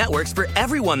premium networks for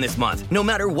everyone this month, no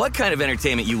matter what kind of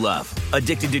entertainment you love.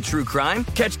 Addicted to true crime?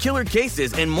 Catch killer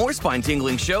cases and more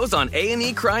spine-tingling shows on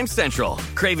A&E Crime Central.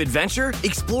 Crave adventure?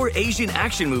 Explore Asian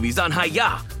action movies on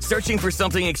Hi-YAH. Searching for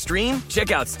something extreme?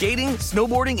 Check out skating,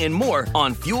 snowboarding, and more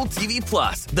on Fuel TV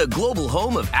Plus, the global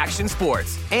home of action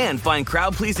sports. And find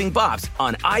crowd-pleasing bops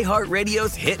on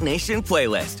iHeartRadio's Hit Nation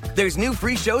playlist. There's new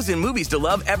free shows and movies to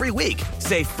love every week.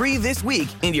 Say free this week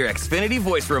in your Xfinity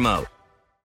voice remote.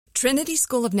 Trinity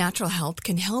School of Natural Health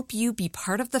can help you be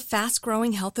part of the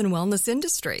fast-growing health and wellness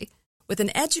industry. With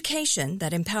an education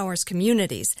that empowers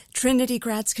communities, Trinity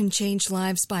grads can change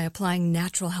lives by applying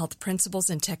natural health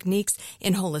principles and techniques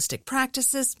in holistic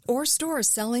practices or stores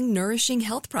selling nourishing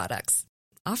health products.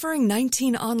 Offering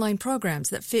 19 online programs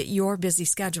that fit your busy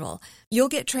schedule, you'll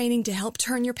get training to help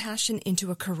turn your passion into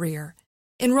a career.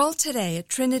 Enroll today at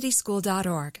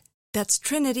trinityschool.org. That's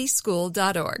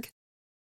trinityschool.org.